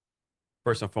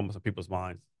 first and foremost in people's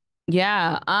minds?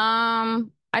 Yeah.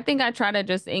 I think I try to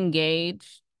just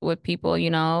engage with people,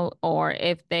 or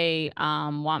if they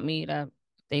want me to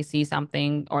they see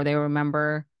something or they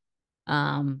remember,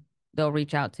 they'll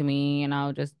reach out to me and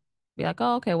I'll just be like,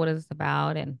 "Oh, okay, what is this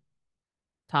about?" and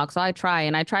talk. So I try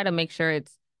to make sure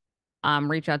it's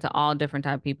reach out to all different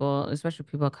type of people, especially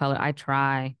people of color. I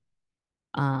try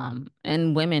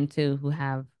and women too who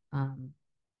have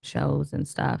shows and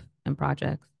stuff and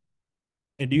projects.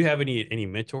 And do you have any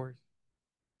mentors?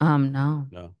 No.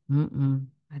 No.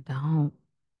 I don't.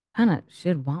 Kind of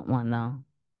should want one though.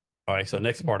 All right. So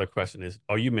next part of the question is,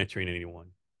 are you mentoring anyone?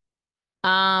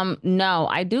 No,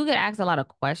 I do get asked a lot of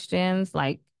questions.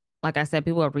 Like I said,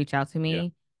 people will reach out to Yeah.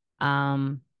 me.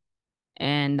 Um,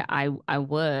 and I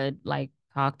would like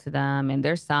talk to them. And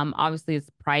there's some, obviously it's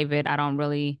private. I don't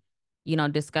really,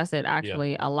 discuss it Yeah.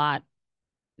 actually a lot,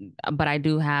 but I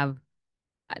do have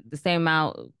the same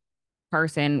amount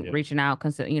person Yeah. reaching out,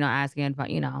 asking advice,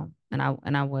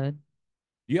 and I would.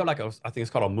 You have like I think it's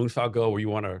called a moonshot goal where you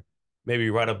want to maybe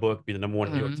write a book, be the number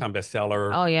one New York Hmm. Times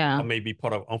bestseller, Oh or yeah. maybe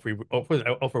part of Oprah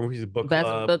Winfrey's book Best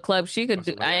club book club. She or could do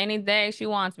something like that. any day she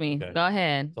wants me. Okay. Go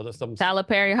ahead. So there's some, Tyler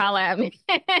Perry, holla at me.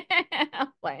 I'm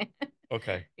playing.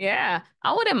 okay. Yeah,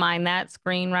 I wouldn't mind that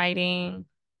screenwriting,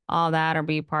 all that, or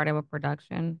be part of a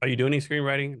production. Are you doing any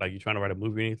screenwriting? Like you trying to write a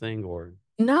movie or anything? Or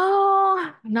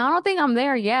No, no, I don't think I'm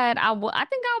there yet. I think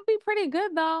I'll be pretty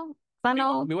good though. I I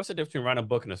know. mean, what's the difference between writing a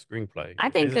book and a screenplay? I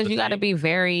think Is it because the you got to same? be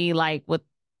very like with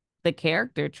the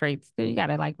character traits too. You got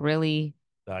to like really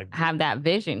Like, have that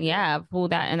vision. Yeah, of who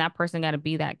that and that person got to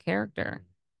be that character.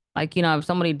 Like, if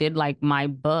somebody did like my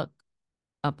book,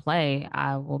 a play,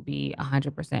 I will be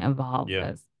 100% involved yeah.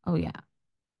 because, oh yeah,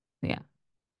 yeah,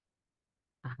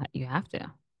 you have to.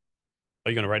 Are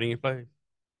you gonna write any plays?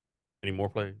 Any more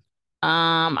plays?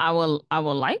 I will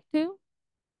like to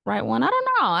write one. I don't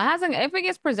know. It hasn't, if it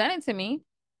gets presented to me,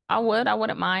 I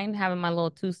wouldn't mind having my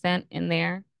little 2 cent in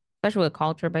there, especially with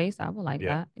culture base. I would like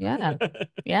Yeah. that. Yeah.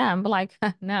 Yeah. I'm like,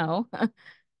 no.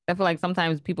 I feel like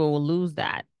sometimes people will lose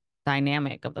that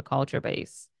dynamic of the culture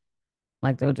base.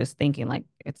 Like they're just thinking like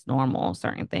it's normal,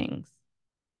 certain things.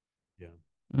 Yeah.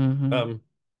 Mm-hmm. Um,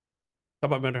 talk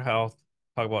about mental health.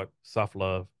 Talk about self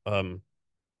love.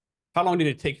 How long did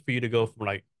it take for you to go from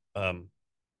like um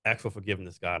ask for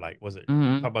forgiveness, guy? Like, was it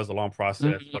Mm-hmm. talk about it was a long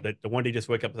process, or Mm-hmm. the one day just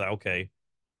wake up and say, okay,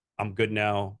 I'm good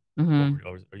now, Mm-hmm.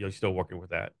 or are you still working with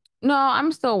that? No,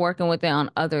 I'm still working with it on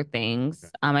other things.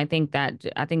 Okay. I think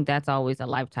that's always a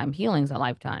lifetime. Healing's a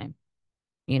lifetime.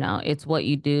 It's what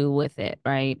you do with it,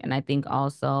 right? And I think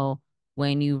also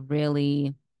when you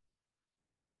really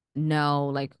know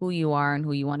like who you are and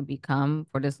who you want to become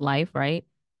for this life, right?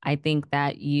 I think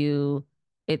that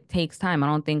it takes time. I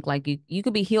don't think like you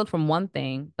could be healed from one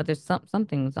thing, but there's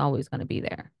something's always going to be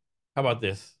there. How about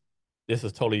this? This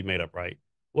is totally made up, right?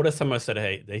 What if someone said,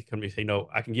 hey, they come to me and say, no,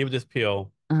 I can give you this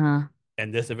pill, Uh-huh.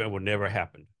 and this event will never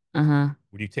happen. Uh-huh.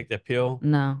 Would you take that pill?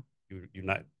 No. You're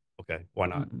not okay. Why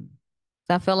not? Mm-mm.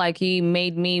 So I feel like he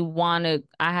made me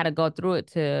I had to go through it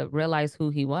to realize who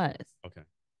he was. Okay.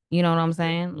 You know what I'm Yeah.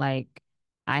 saying? Like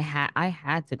I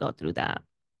had to go through that,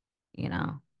 you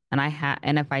know.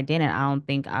 And if I didn't, I don't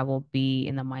think I will be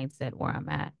in the mindset where I'm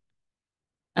at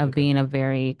of Okay. being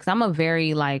because I'm a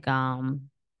very like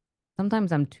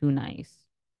sometimes I'm too nice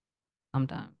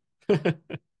sometimes.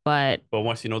 But But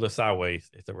once you know the sideways,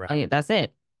 it's a oh wrap. yeah, that's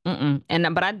it. Mm-mm.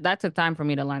 And but that took time for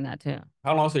me to learn that too.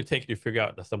 How long does it take you to figure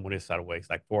out that someone is sideways?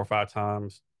 Like 4 or 5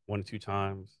 times, 1 or 2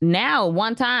 times? Now,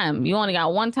 one time, you only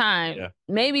got one time, Yeah.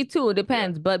 maybe two, it Yeah.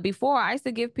 depends. But before, I used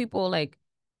to give people like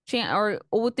chance or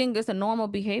would think it's a normal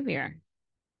behavior.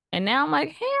 And now I'm like,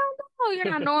 hell no, you're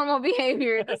not normal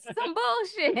behavior. This is some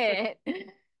bullshit.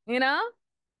 You know?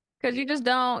 Because you just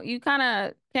don't, you kind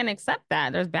of can't accept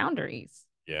that. There's boundaries.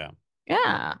 Yeah.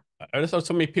 Yeah. I just saw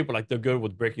so many people like they're good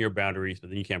with breaking your boundaries, but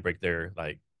then you can't break their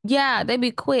like. Yeah, they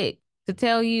be quick to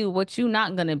tell you what you're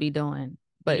not gonna be doing. You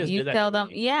But just you did that to tell them,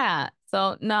 me. yeah.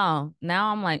 So no,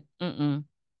 now I'm like, mm-mm.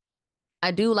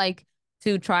 I do like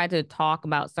to try to talk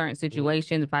about certain Mhm.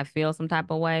 situations if I feel some type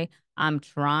of way. I'm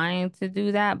trying to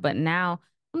do that, but now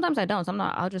sometimes I don't.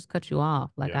 Sometimes I'll just cut you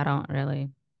off. Like Yeah. I don't really,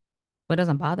 but it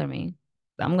doesn't bother me.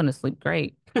 I'm gonna sleep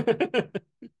great.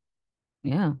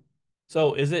 Yeah.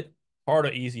 So is it hard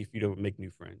or easy for you to make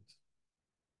new friends?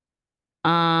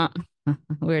 Uh,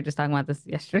 we were just talking about this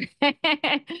yesterday.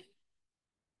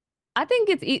 I think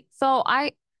it's so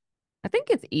I think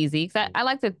it's easy because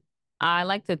Mhm. I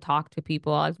like to talk to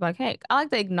people. I was like, hey, I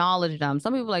like to acknowledge them.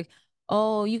 Some people are like,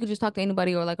 oh, you could just talk to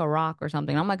anybody or like a rock or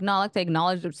something. I'm like, no, I like to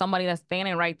acknowledge somebody that's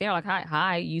standing right there. Like,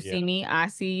 hi, you see Yeah. me, I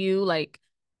see you. Like,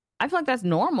 I feel like that's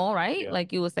normal, right? Yeah.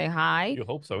 Like you would say hi. You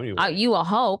hope so anyway. You will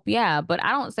hope, yeah, but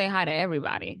I don't say hi to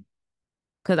everybody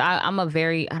because I'm a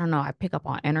very, I don't know, I pick up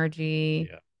on energy.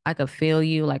 Yeah. I could feel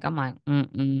you. Like I'm like,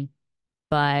 mm-mm.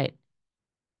 But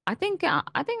I think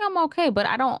I'm okay, but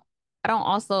I don't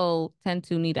also tend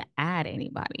to need to add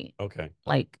anybody. Okay.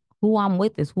 Like who I'm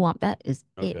with is that is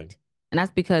Okay. it. And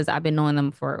that's because I've been knowing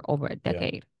them for over a Yeah.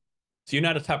 decade. So you're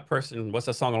not a type of person. What's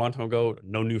that song a long time ago?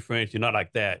 No new friends. You're not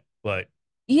like that. But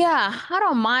Yeah, I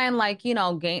don't mind like,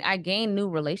 I gain new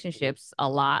Mhm. relationships a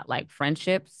lot, like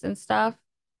friendships and stuff.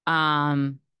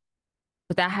 Um,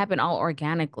 but that happened all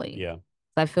organically. Yeah.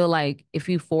 So I feel like if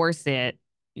you force it,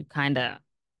 you kind of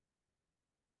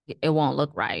it won't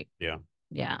look right. Yeah.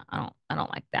 Yeah, I don't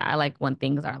like that. I like when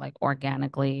things are like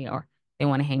organically or they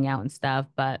want to hang out and stuff.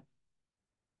 But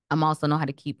I'm also know how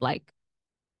to keep like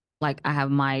I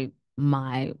have my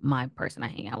person I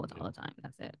hang out with all the time.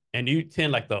 That's it. And you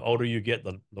tend like the older you get,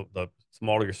 the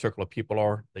smaller your circle of people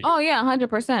are. Oh yeah,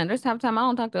 100%. There's half the time I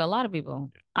don't talk to a lot of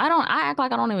people. I act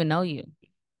like I don't even know you.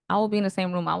 I will be in the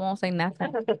same room. I won't say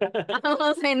nothing. I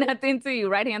won't say nothing to you.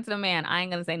 Right hand to the man. I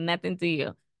ain't gonna say nothing to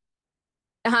you.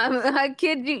 I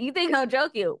kid you. You think I'll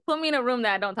joke you? Put me in a room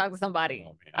that I don't talk to somebody.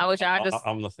 Oh, man. I wish I just.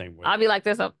 I'm the same way. I'll be like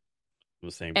this, I'm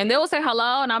the same and way. they will say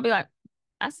hello, and I'll be like,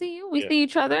 "I see you. We Yeah. see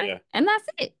each other, Yeah. and that's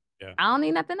it. Yeah. I don't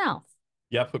need nothing else."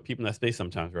 Yeah, I put people in that space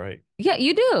sometimes, right? Yeah,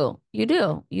 you do. You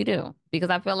do. You do. Because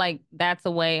I feel like that's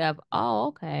a way of, oh,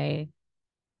 okay.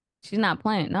 She's not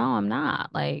playing. No, I'm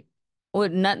not. Like,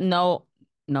 with no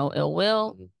ill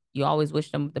will. Mhm. You always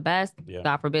wish them the best. Yeah.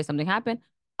 God forbid something happen.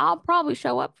 I'll probably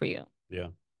show up for you. Yeah.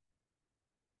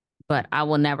 But I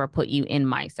will never put you in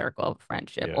my circle of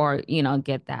friendship Yeah. or,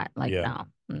 get that. Like, Yeah.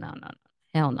 no, no, no, no.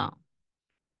 Hell no.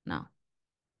 No.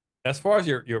 As far as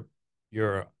your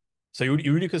so you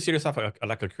really consider yourself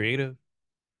like a creative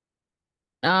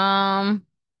Um,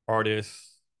 artist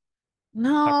type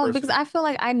no, because person? I feel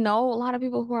like I know a lot of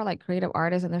people who are like creative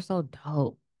artists and they're so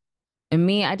dope. And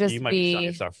me, I You just might be selling be,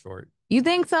 yourself short. you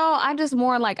think so? I just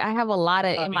more like I have a lot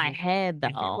of I in my mean, head if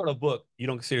you though. wrote a book, you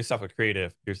don't consider yourself a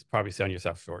creative, you're probably selling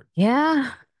yourself short.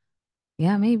 Yeah.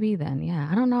 Yeah, maybe then. Yeah.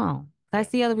 I don't know. I Yeah.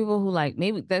 see other people who like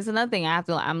maybe there's another thing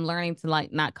I'm learning to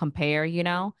like not compare.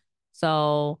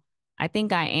 So I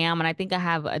think I am, and I think I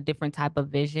have a different type of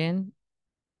vision,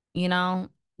 you know,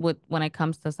 with when it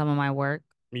comes to some of my work.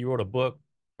 You wrote a book,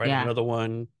 writing Yeah. another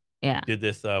one, Yeah. did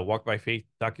this Walk by Faith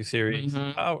docuseries.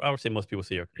 Hmm. I would say most people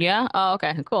say you're creative. Yeah. Oh,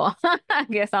 okay. Cool. I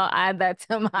guess I'll add that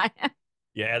to my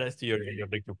Yeah, add that to your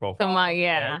LinkedIn to profile, my or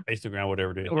yeah. Instagram,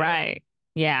 whatever it is. Right.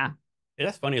 Yeah. Yeah,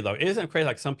 that's funny though. Isn't it crazy?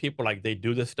 Like some people, like they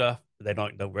do this stuff, they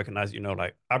don't recognize.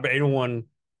 Like I bet anyone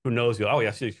who knows you, oh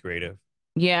yeah, she's creative.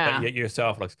 But Yeah. yet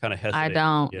yourself looks kind of I hesitant.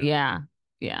 don't. Yeah. Yeah.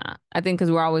 Yeah. I think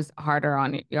because we're always harder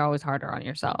on it. You're always harder on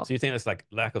yourself. So you think it's like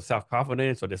lack of self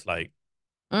confidence, or just like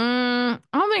I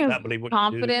don't think not it's believe what you do?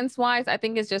 confidence wise. I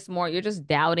think it's just more you're just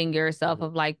doubting yourself Mhm.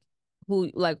 of like who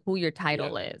your Yeah.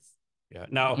 title is. Yeah.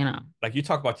 Now, You know. like you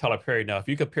talk about Tyler Perry. Now, if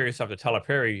you compare yourself to Tyler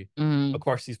Perry, of Mhm.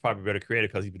 course he's probably better creative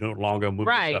because he's been doing longer movies and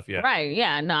Right. stuff. Yeah. Right.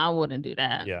 Yeah. No, I wouldn't do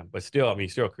that. Yeah. But still, I mean,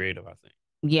 still creative, I think.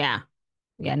 Yeah.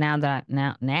 Yeah. Now.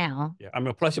 Yeah. I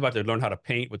mean, plus you're about to learn how to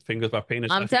paint with fingers by paint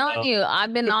and I'm stuff. You telling know? you,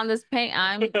 I've been on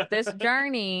I'm this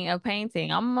journey of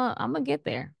painting. I'm gonna get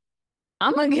there.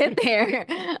 I'm gonna get there.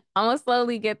 I'm gonna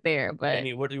slowly get there, but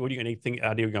What do you anything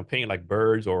idea you're gonna paint like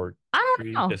birds or I don't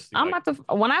trees? know. Just I'm like about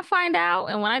to when I find out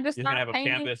and when I just you're gonna start have a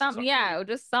painting canvas or something, something. yeah, or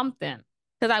just something.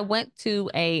 Because I went to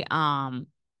I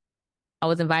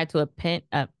was invited to a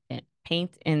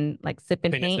paint and like sip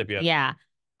and Paint and paint. sip, yeah. Yeah.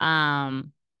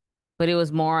 Um, but it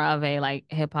was more of a like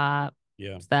hip hop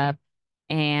Yeah. stuff.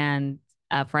 And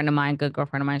a friend of mine, good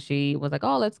girlfriend of mine, she was like,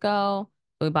 "Oh, let's go."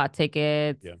 So we bought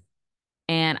tickets. Yeah.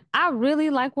 And I really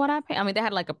like what I paint. I mean, they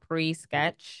had like a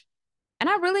pre-sketch, and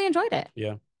I really enjoyed it.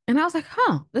 Yeah. And I was like,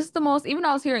 huh, this is the most, even though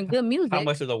I was hearing good How music.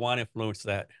 much does the wine influence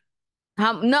that?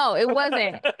 No, it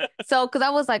wasn't. So, because I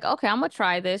was like, okay, I'm gonna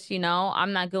try this.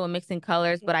 I'm not good with mixing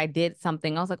colors, but I did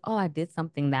something. I was like, oh, I did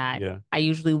something that Yeah. I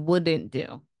usually wouldn't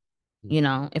do,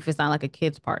 if it's not like a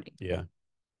kid's party. Yeah.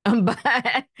 But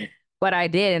but I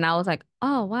did, and I was like,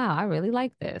 oh wow, I really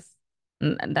like this.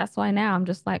 And that's why now I'm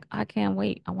just like, I can't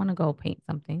wait. I want to go paint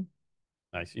something.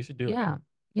 Nice. You should do it. Yeah.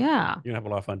 Yeah. You're gonna have a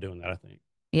lot of fun doing that, I think.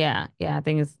 Yeah. Yeah. I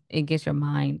think it gets your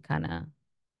mind kind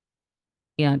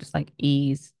of, just like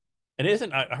ease. And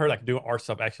isn't I heard like doing art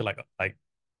stuff actually like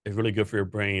it's really good for your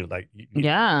brain. Like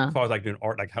Yeah. as far as like doing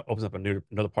art, like opens up another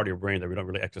part of your brain that we don't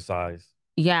really exercise.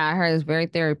 Yeah, I heard it's very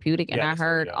therapeutic, and Yeah, I so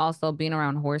heard yeah. also being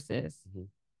around horses. Mhm.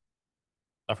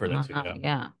 I've heard that too. Yeah.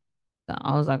 Yeah. So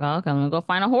I was like, oh, okay, I'm gonna go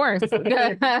find a horse.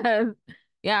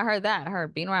 Yeah, I heard that. I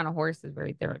heard being around a horse is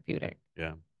very therapeutic.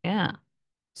 Yeah. Yeah.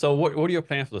 So what are your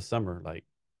plans for the summer? Like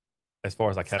as far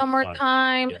as like having fun?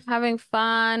 Summertime, Yeah. having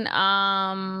fun.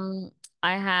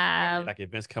 I have Like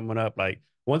events coming up. Like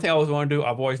one thing I always want to do,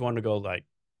 I've always wanted to go like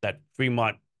that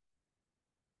Fremont.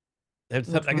 which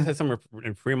I guess one? there's somewhere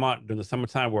in Fremont during the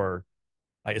summertime where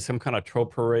like it's some kind of troll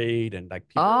parade and like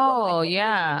people Oh,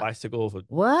 yeah. bicycles.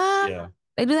 What? Yeah.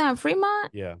 They do that in Fremont?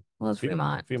 Yeah. Well, it's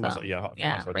Fremont. Fremont, So yeah,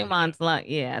 yeah, so Fremont's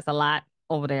yeah, it's a lot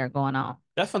over there going on.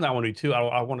 that's something I want to do too.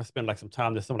 I want to spend like some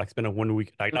time this summer, like spend a 1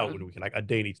 week, like not Mhm. 1 weekend, like a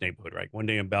day in each neighborhood, right? One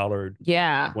day in Ballard,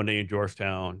 Yeah. one day in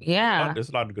Georgetown. Yeah. There's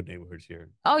a lot of good neighborhoods here.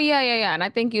 Oh yeah, yeah, yeah. And I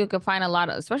think you could find a lot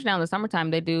of, especially now in the summertime,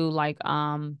 they do like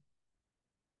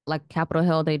Capitol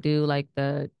Hill, they do like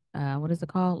the what is it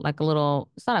called? Like a little,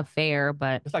 it's not a fair,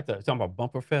 but It's like the talking about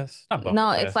Bumper Fest, not Bumper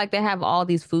no, it's Fest. like they have all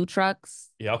these food trucks.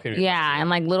 Yeah, okay, yeah, Yeah, yeah, and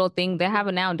like little things. They have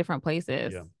it now in different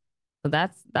places. yeah. So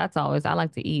that's always I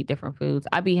like to eat different foods.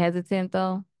 I'd be hesitant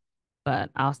though,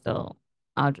 but I'll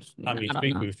just I mean, I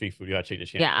don't know. street food. You gotta take the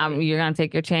chance, Yeah, right? you're gonna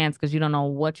take your chance because you don't know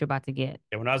what you're about to get.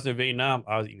 And when I was in Vietnam,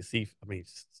 I was eating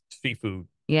street food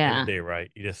every Yeah, day, right?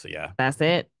 You just, yeah, that's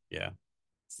it. yeah,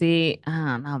 See, I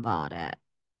don't know about that.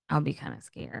 I'll be kind of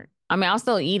scared. I mean, I'll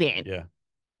still eat it yeah.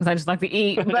 because I just like to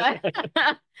eat, but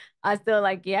I still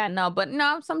like, yeah, no, but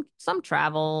no, some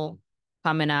travel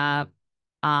coming up,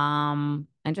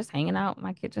 and just hanging out.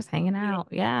 My kid just hanging Yeah, out.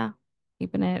 Yeah,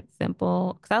 keeping it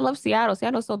simple. Because I love Seattle.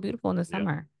 Seattle's so beautiful in the yeah.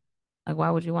 summer. Like, why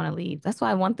would you want to leave? That's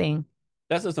why one thing.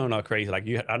 That's just not crazy. Like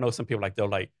I know some people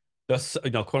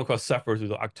they'll quote unquote suffer through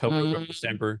the October, November, Mm,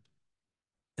 December,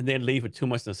 and then leave for 2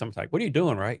 months in the summer. Like, what are you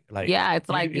doing, right? Like, yeah, it's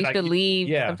like you should leave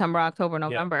yeah, September, October, yeah,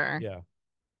 November. yeah.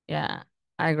 Yeah,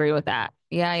 I agree with that.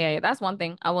 Yeah, yeah, yeah. That's one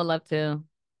thing I would love to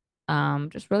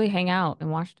just really hang out in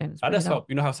Washington. It's I pretty just dope.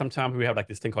 hope how sometimes we have like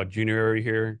this thing called January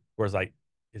here, where it's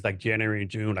like January and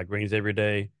June, like rains every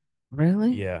day.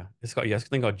 Really? Yeah, it's a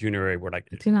thing called January where I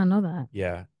did not know that.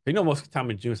 yeah, most of the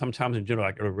time in June, sometimes in June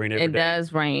like it'll rain every It day,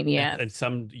 does rain, yes. and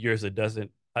some years it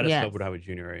doesn't. I just hope Yes. we don't have a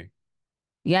January.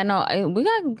 Yeah, no, we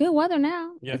got good weather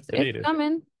now. Yeah, It's today it is.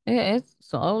 coming. It's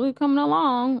slowly coming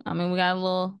along. I mean, we got a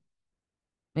little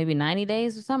maybe 90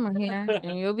 days of summer here,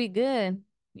 and you'll be good.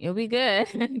 You'll be good.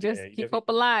 Yeah, Just keep hope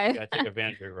alive. gotta take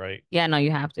advantage of it, right? Yeah, no,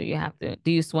 you have to. You have to.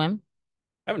 Do you swim?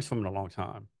 I haven't swum in a long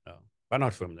time. No, I know how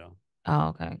to swim though. Oh,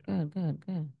 okay. Good, good,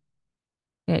 good.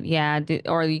 Good. Yeah,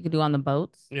 or you could do on the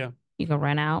boats. Yeah, You can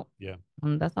rent out. yeah.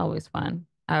 That's always fun.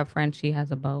 I have a friend, she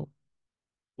has a boat.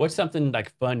 What's something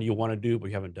like fun you want to do but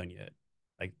you haven't done yet?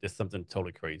 Like just something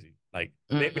totally crazy. Like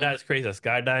maybe not Mm-mm. as crazy as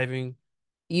skydiving,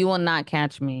 You will not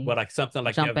catch me but like something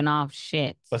like you have, jumping off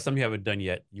shit. but something you haven't done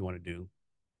yet you want to do.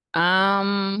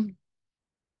 Um,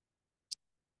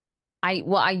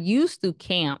 I used to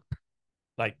camp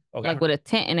Like okay, like with a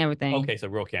tent and everything. okay, so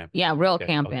real camping. Yeah, real Okay,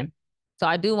 okay, camping. So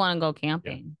I do want to go yeah,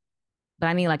 camping, but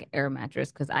I need like an air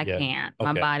mattress because I yeah, can't.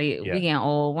 My okay, body, we yeah, getting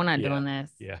old. We're not yeah, doing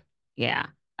this. yeah. Yeah.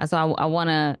 So I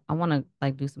wanna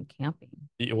like do some camping.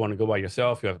 You want to go by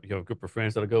yourself? You have a group of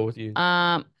friends that'll go with you.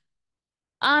 Um,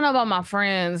 I don't know about my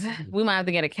friends. We might have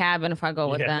to get a cabin if I go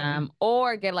with Yeah, them,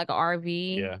 or get like an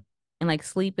RV yeah, and like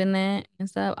sleep in it and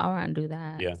stuff. I want to do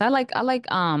that. yeah. So I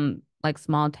like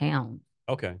small towns,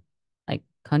 Okay, like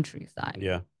countryside.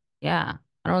 yeah. Yeah,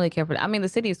 I don't really care for that. I mean, the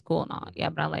city is cool and all. Yeah,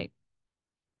 but I like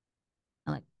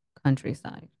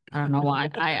countryside. I don't know why.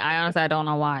 I honestly I don't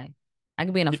know why. I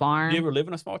could be in a Do you farm. ever live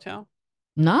in a small town?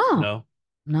 No, No.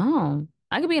 no.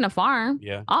 I could be in a farm.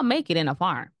 Yeah. I'll make it in a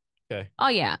farm. Okay. Oh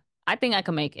yeah, I think I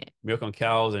can make it. Milk on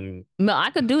cows and No, I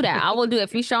could do that. I will do it.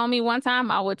 If you show me one time,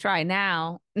 I would try.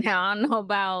 Now I don't know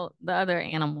about the other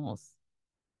animals,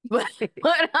 but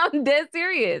I'm dead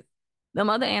serious. Them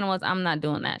other animals, I'm not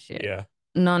doing that shit. yeah.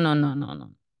 No, no, no, no, no.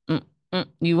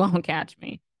 You won't catch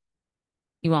me.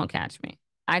 You won't catch me.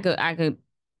 I could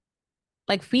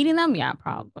like feeding them. Yeah,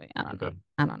 probably. I don't know. Okay.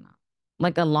 I don't know.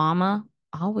 Like a llama.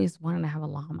 I always wanted to have a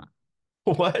llama.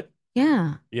 What?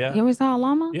 Yeah. Yeah. You ever saw a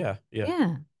llama? Yeah. Yeah.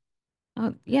 Yeah.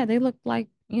 Oh, yeah. They look like,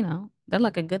 they're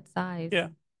like a good size. Yeah.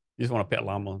 You just want a pet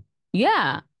llama.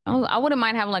 Yeah. I wouldn't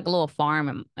mind having like a little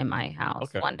farm in my house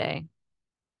Okay. one day.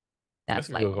 That's That's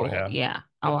a like good goal to cool. have. Yeah.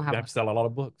 I You will have have to sell a lot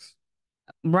of books.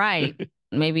 right.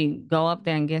 Maybe go up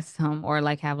there and get some or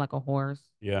like have like a horse.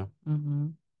 Yeah.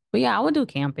 But yeah, I would do You're a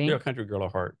camping. country girl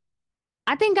at heart.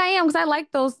 I think I am because I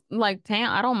like those like town.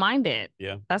 I don't mind it.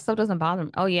 Yeah. That stuff doesn't bother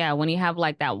me. Oh yeah, when you have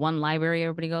like that one library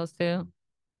everybody goes to,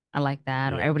 I like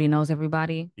that. Or Yeah. everybody knows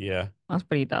everybody. Yeah. That's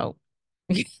pretty dope.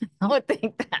 I would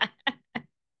think that.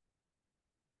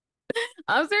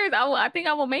 I'm serious. I think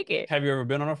I will make it. Have you ever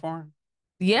been on a farm?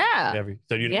 Yeah.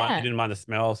 So you Yeah. didn't mind the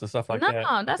smells and stuff like No,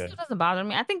 that? that Okay. stuff doesn't bother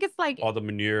me. I think it's like All the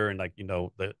manure and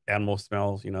the animal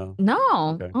smells, no,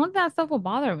 Okay. none of that stuff will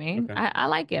bother me. Okay. I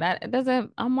like it. It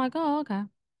doesn't. I'm like, oh, okay.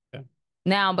 Okay.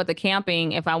 Now, but the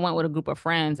camping, if I went with a group of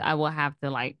friends, I will have to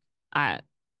like, I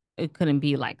it couldn't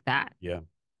be like that. Yeah.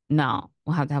 No,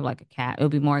 we'll have to have like a cat. It'll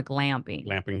be more glamping.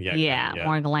 Glamping. Yeah. Yeah, Yeah.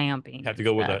 more glamping Have to and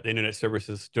go with stuff. the internet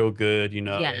services still good,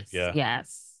 Yes, Yeah.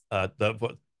 yes,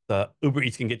 The Uber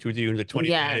Eats can get you in the 20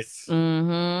 yes.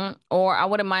 minutes. Or I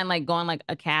wouldn't mind like going like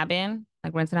a cabin,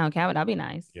 like renting out a cabin. That'd be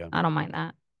nice. Yeah. I don't mind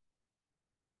that.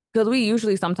 Because we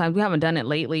usually sometimes we haven't done it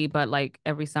lately, but like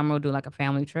every summer we'll do like a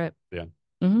family trip. Yeah.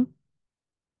 hmm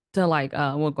To like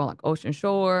we'll go like Ocean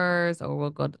Shores or we'll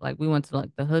go to, like we went to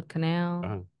like the Hood Canal.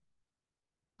 Uh-huh.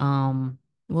 Um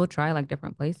we'll try like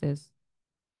different places.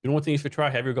 You know one thing you should try?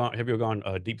 Have you gone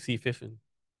deep sea fishing?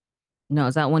 No,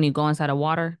 is that when you go inside of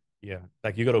water? Yeah.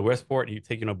 Like you go to Westport, you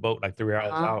take in a boat like 3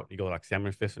 hours Uh-huh. out, you go like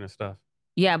salmon fishing and stuff.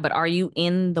 Yeah, but are you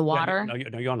in the Yeah, water? no,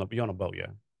 no, you're on a boat, yeah.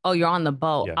 Oh, you're on the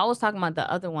boat. Yeah. I was talking about the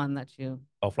other one that you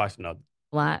Oh, fly no,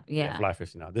 flat. yeah, Yeah. fly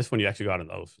fishing now. This one you actually go out in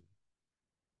the ocean.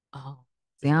 Oh,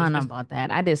 see, I don't know It's about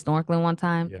that. I did snorkeling one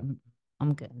time. yeah,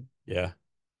 I'm good. yeah.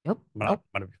 Yep. Nope.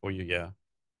 Might have before you, yeah.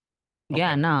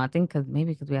 Yeah, Okay. no, I think because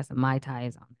we had some Mai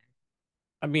Tais on there.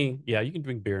 I mean, yeah, you can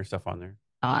drink beer and stuff on there.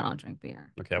 Oh, I don't drink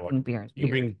beer. Okay, I well, think beer is you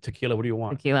can weird. bring tequila. What do you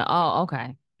want? Tequila. Yeah, Oh,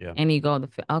 okay. yeah, And you go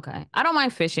okay. I don't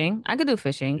mind fishing. I could do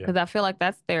fishing yeah. because I feel like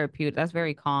that's therapeutic. That's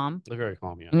very calm. They're very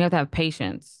calm, yeah. And you have to have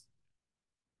patience,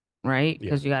 right? Yeah,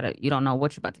 Because you don't know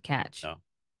what you're about to catch. no.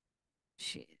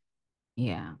 Shit.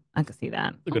 Yeah, I could see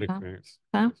that. It's a good Okay. experience.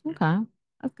 Good Okay. experience. Okay.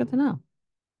 That's good to know.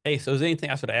 Hey, so is there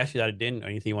anything I should have asked you that I didn't, or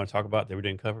anything you want to talk about that we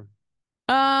didn't cover?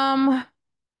 Um,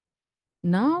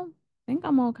 no, I think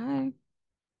I'm okay.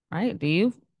 Right? Do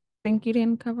you think you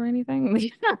didn't cover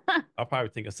anything? I'll probably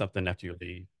think of something after you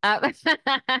leave. Uh,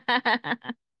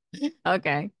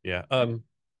 okay. Yeah. Can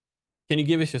you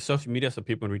give us your social media so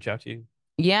people can reach out to you?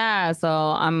 Yeah, so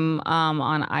I'm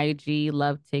on IG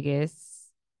Love Tigist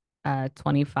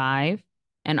 25,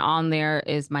 and on there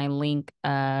is my link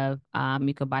of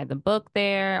you could buy the book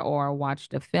there or watch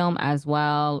the film as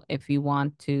well if you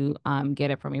want to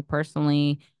get it from me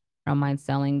personally. I don't mind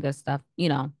selling this stuff,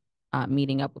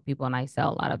 meeting up with people, and I sell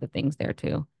a lot of the things there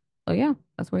too. So yeah,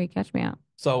 that's where you catch me out.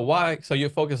 So why? So you're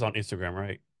focused on Instagram,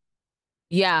 right?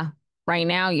 Yeah, right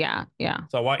now, yeah, yeah.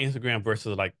 So why Instagram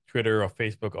versus like Twitter or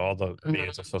Facebook, or all the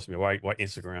names of social media? Why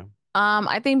Instagram?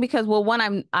 I think because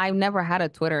one, I've never had a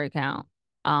Twitter account.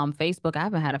 Facebook, I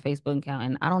haven't had a Facebook account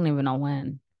and I don't even know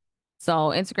when. So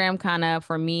Instagram kind of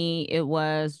for me, it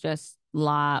was just a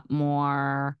lot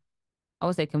more, I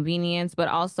would say convenience, but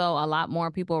also a lot more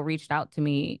people reached out to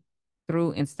me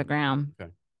through Instagram.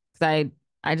 Okay. Because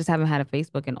I just haven't had a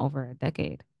Facebook in over a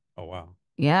decade. Oh wow,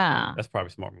 Yeah. that's probably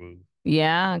a smart move.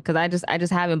 Yeah. Because I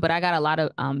just haven't, but I got a lot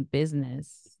of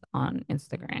business on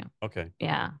Instagram. Okay.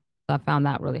 Yeah. So I found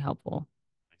that really helpful.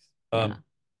 Yeah.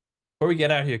 Before we get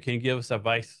out of here, can you give us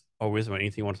advice or wisdom or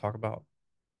anything you want to talk about?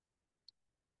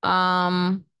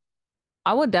 Um,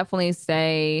 I would definitely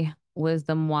say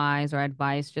wisdom wise or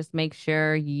advice, just make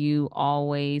sure you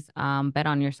always bet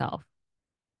on yourself.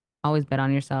 Always bet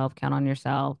on yourself, count on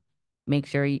yourself. Make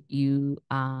sure you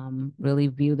really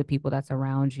view the people that's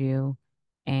around you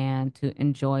and to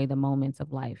enjoy the moments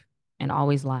of life and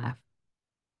always laugh.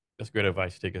 That's great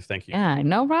advice, Tickets. Thank you. Yeah,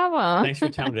 no problem. Thanks for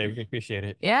your time today. We appreciate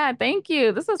it. Yeah, thank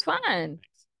you. This was fun. Thanks.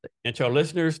 And to our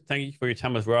listeners, thank you for your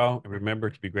time as well. And remember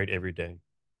to be great every day.